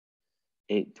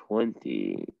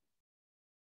 820.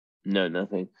 No,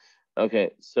 nothing.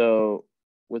 Okay, so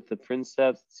with the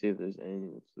princeps, let's see if there's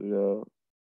anything with Pluto.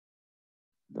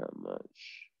 Not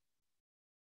much.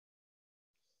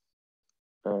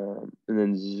 And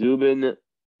then Zubin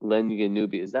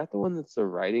Lenganubi. Is that the one that's the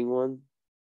writing one?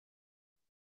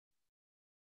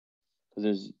 Because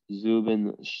there's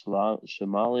Zubin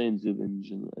Shamali and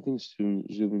Zubin, I think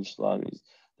Zubin Shlami.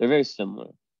 They're very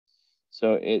similar.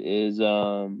 So it is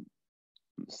Saturn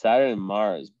and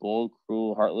Mars, bold,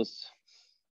 cruel, heartless.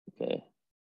 Okay.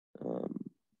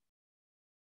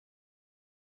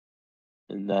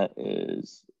 And that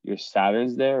is your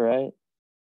Saturn's there, right?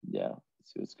 Yeah.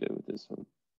 Let's see what's good with this one.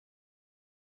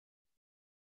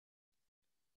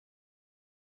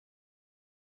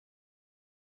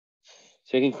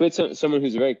 So you can quit someone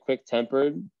who's very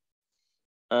quick-tempered,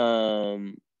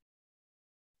 and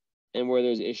where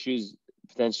there's issues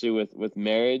potentially with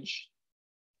marriage.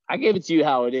 I gave it to you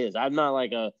how it is. I'm not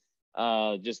like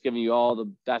just giving you all the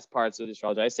best parts of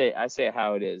astrology. I say it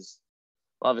how it is.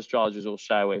 A lot of astrologers will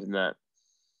shy away from that.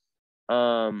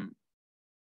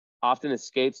 Often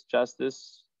escapes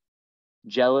justice,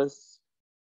 jealous.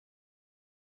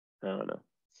 I don't know.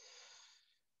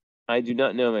 I do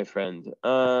not know, my friend.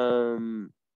 And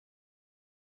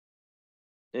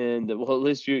well, at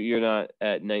least you're not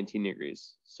at 19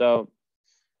 degrees. So,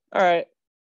 all right.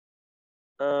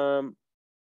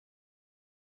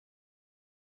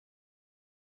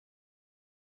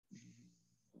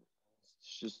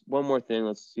 Just one more thing.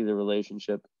 Let's see the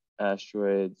relationship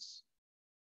asteroids.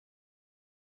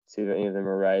 See if any of them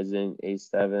are rising.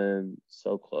 A7,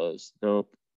 so close.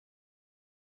 Nope.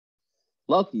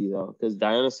 Lucky though, because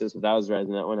Dionysus, if that was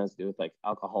rising, that one has to do with like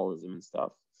alcoholism and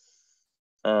stuff.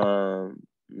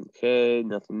 Okay,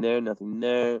 nothing there, nothing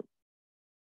there.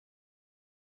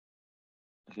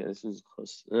 Okay, this one's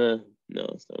close. No,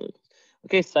 it's not really close.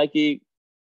 Okay, Psyche.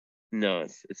 No,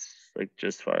 it's like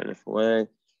just far enough away.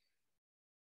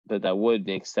 But that would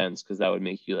make sense because that would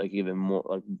make you like even more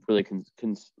like really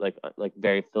like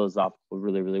very philosophical,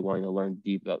 really really wanting to learn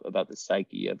deep about the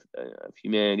psyche of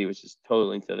humanity, which is totally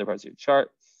linked to other parts of your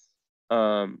chart.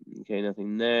 Okay,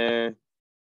 nothing there.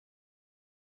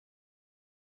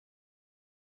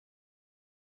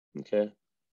 Okay.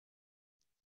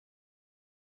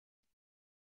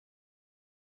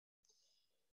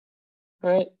 All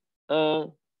right.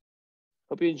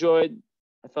 Hope you enjoyed.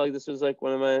 I felt like this was like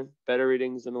one of my better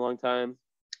readings in a long time.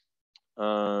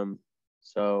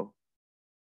 So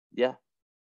yeah.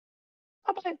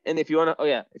 Bye-bye. And if you want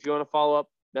to follow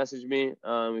up, message me.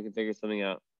 We can figure something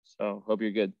out. So hope you're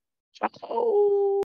good. Ciao.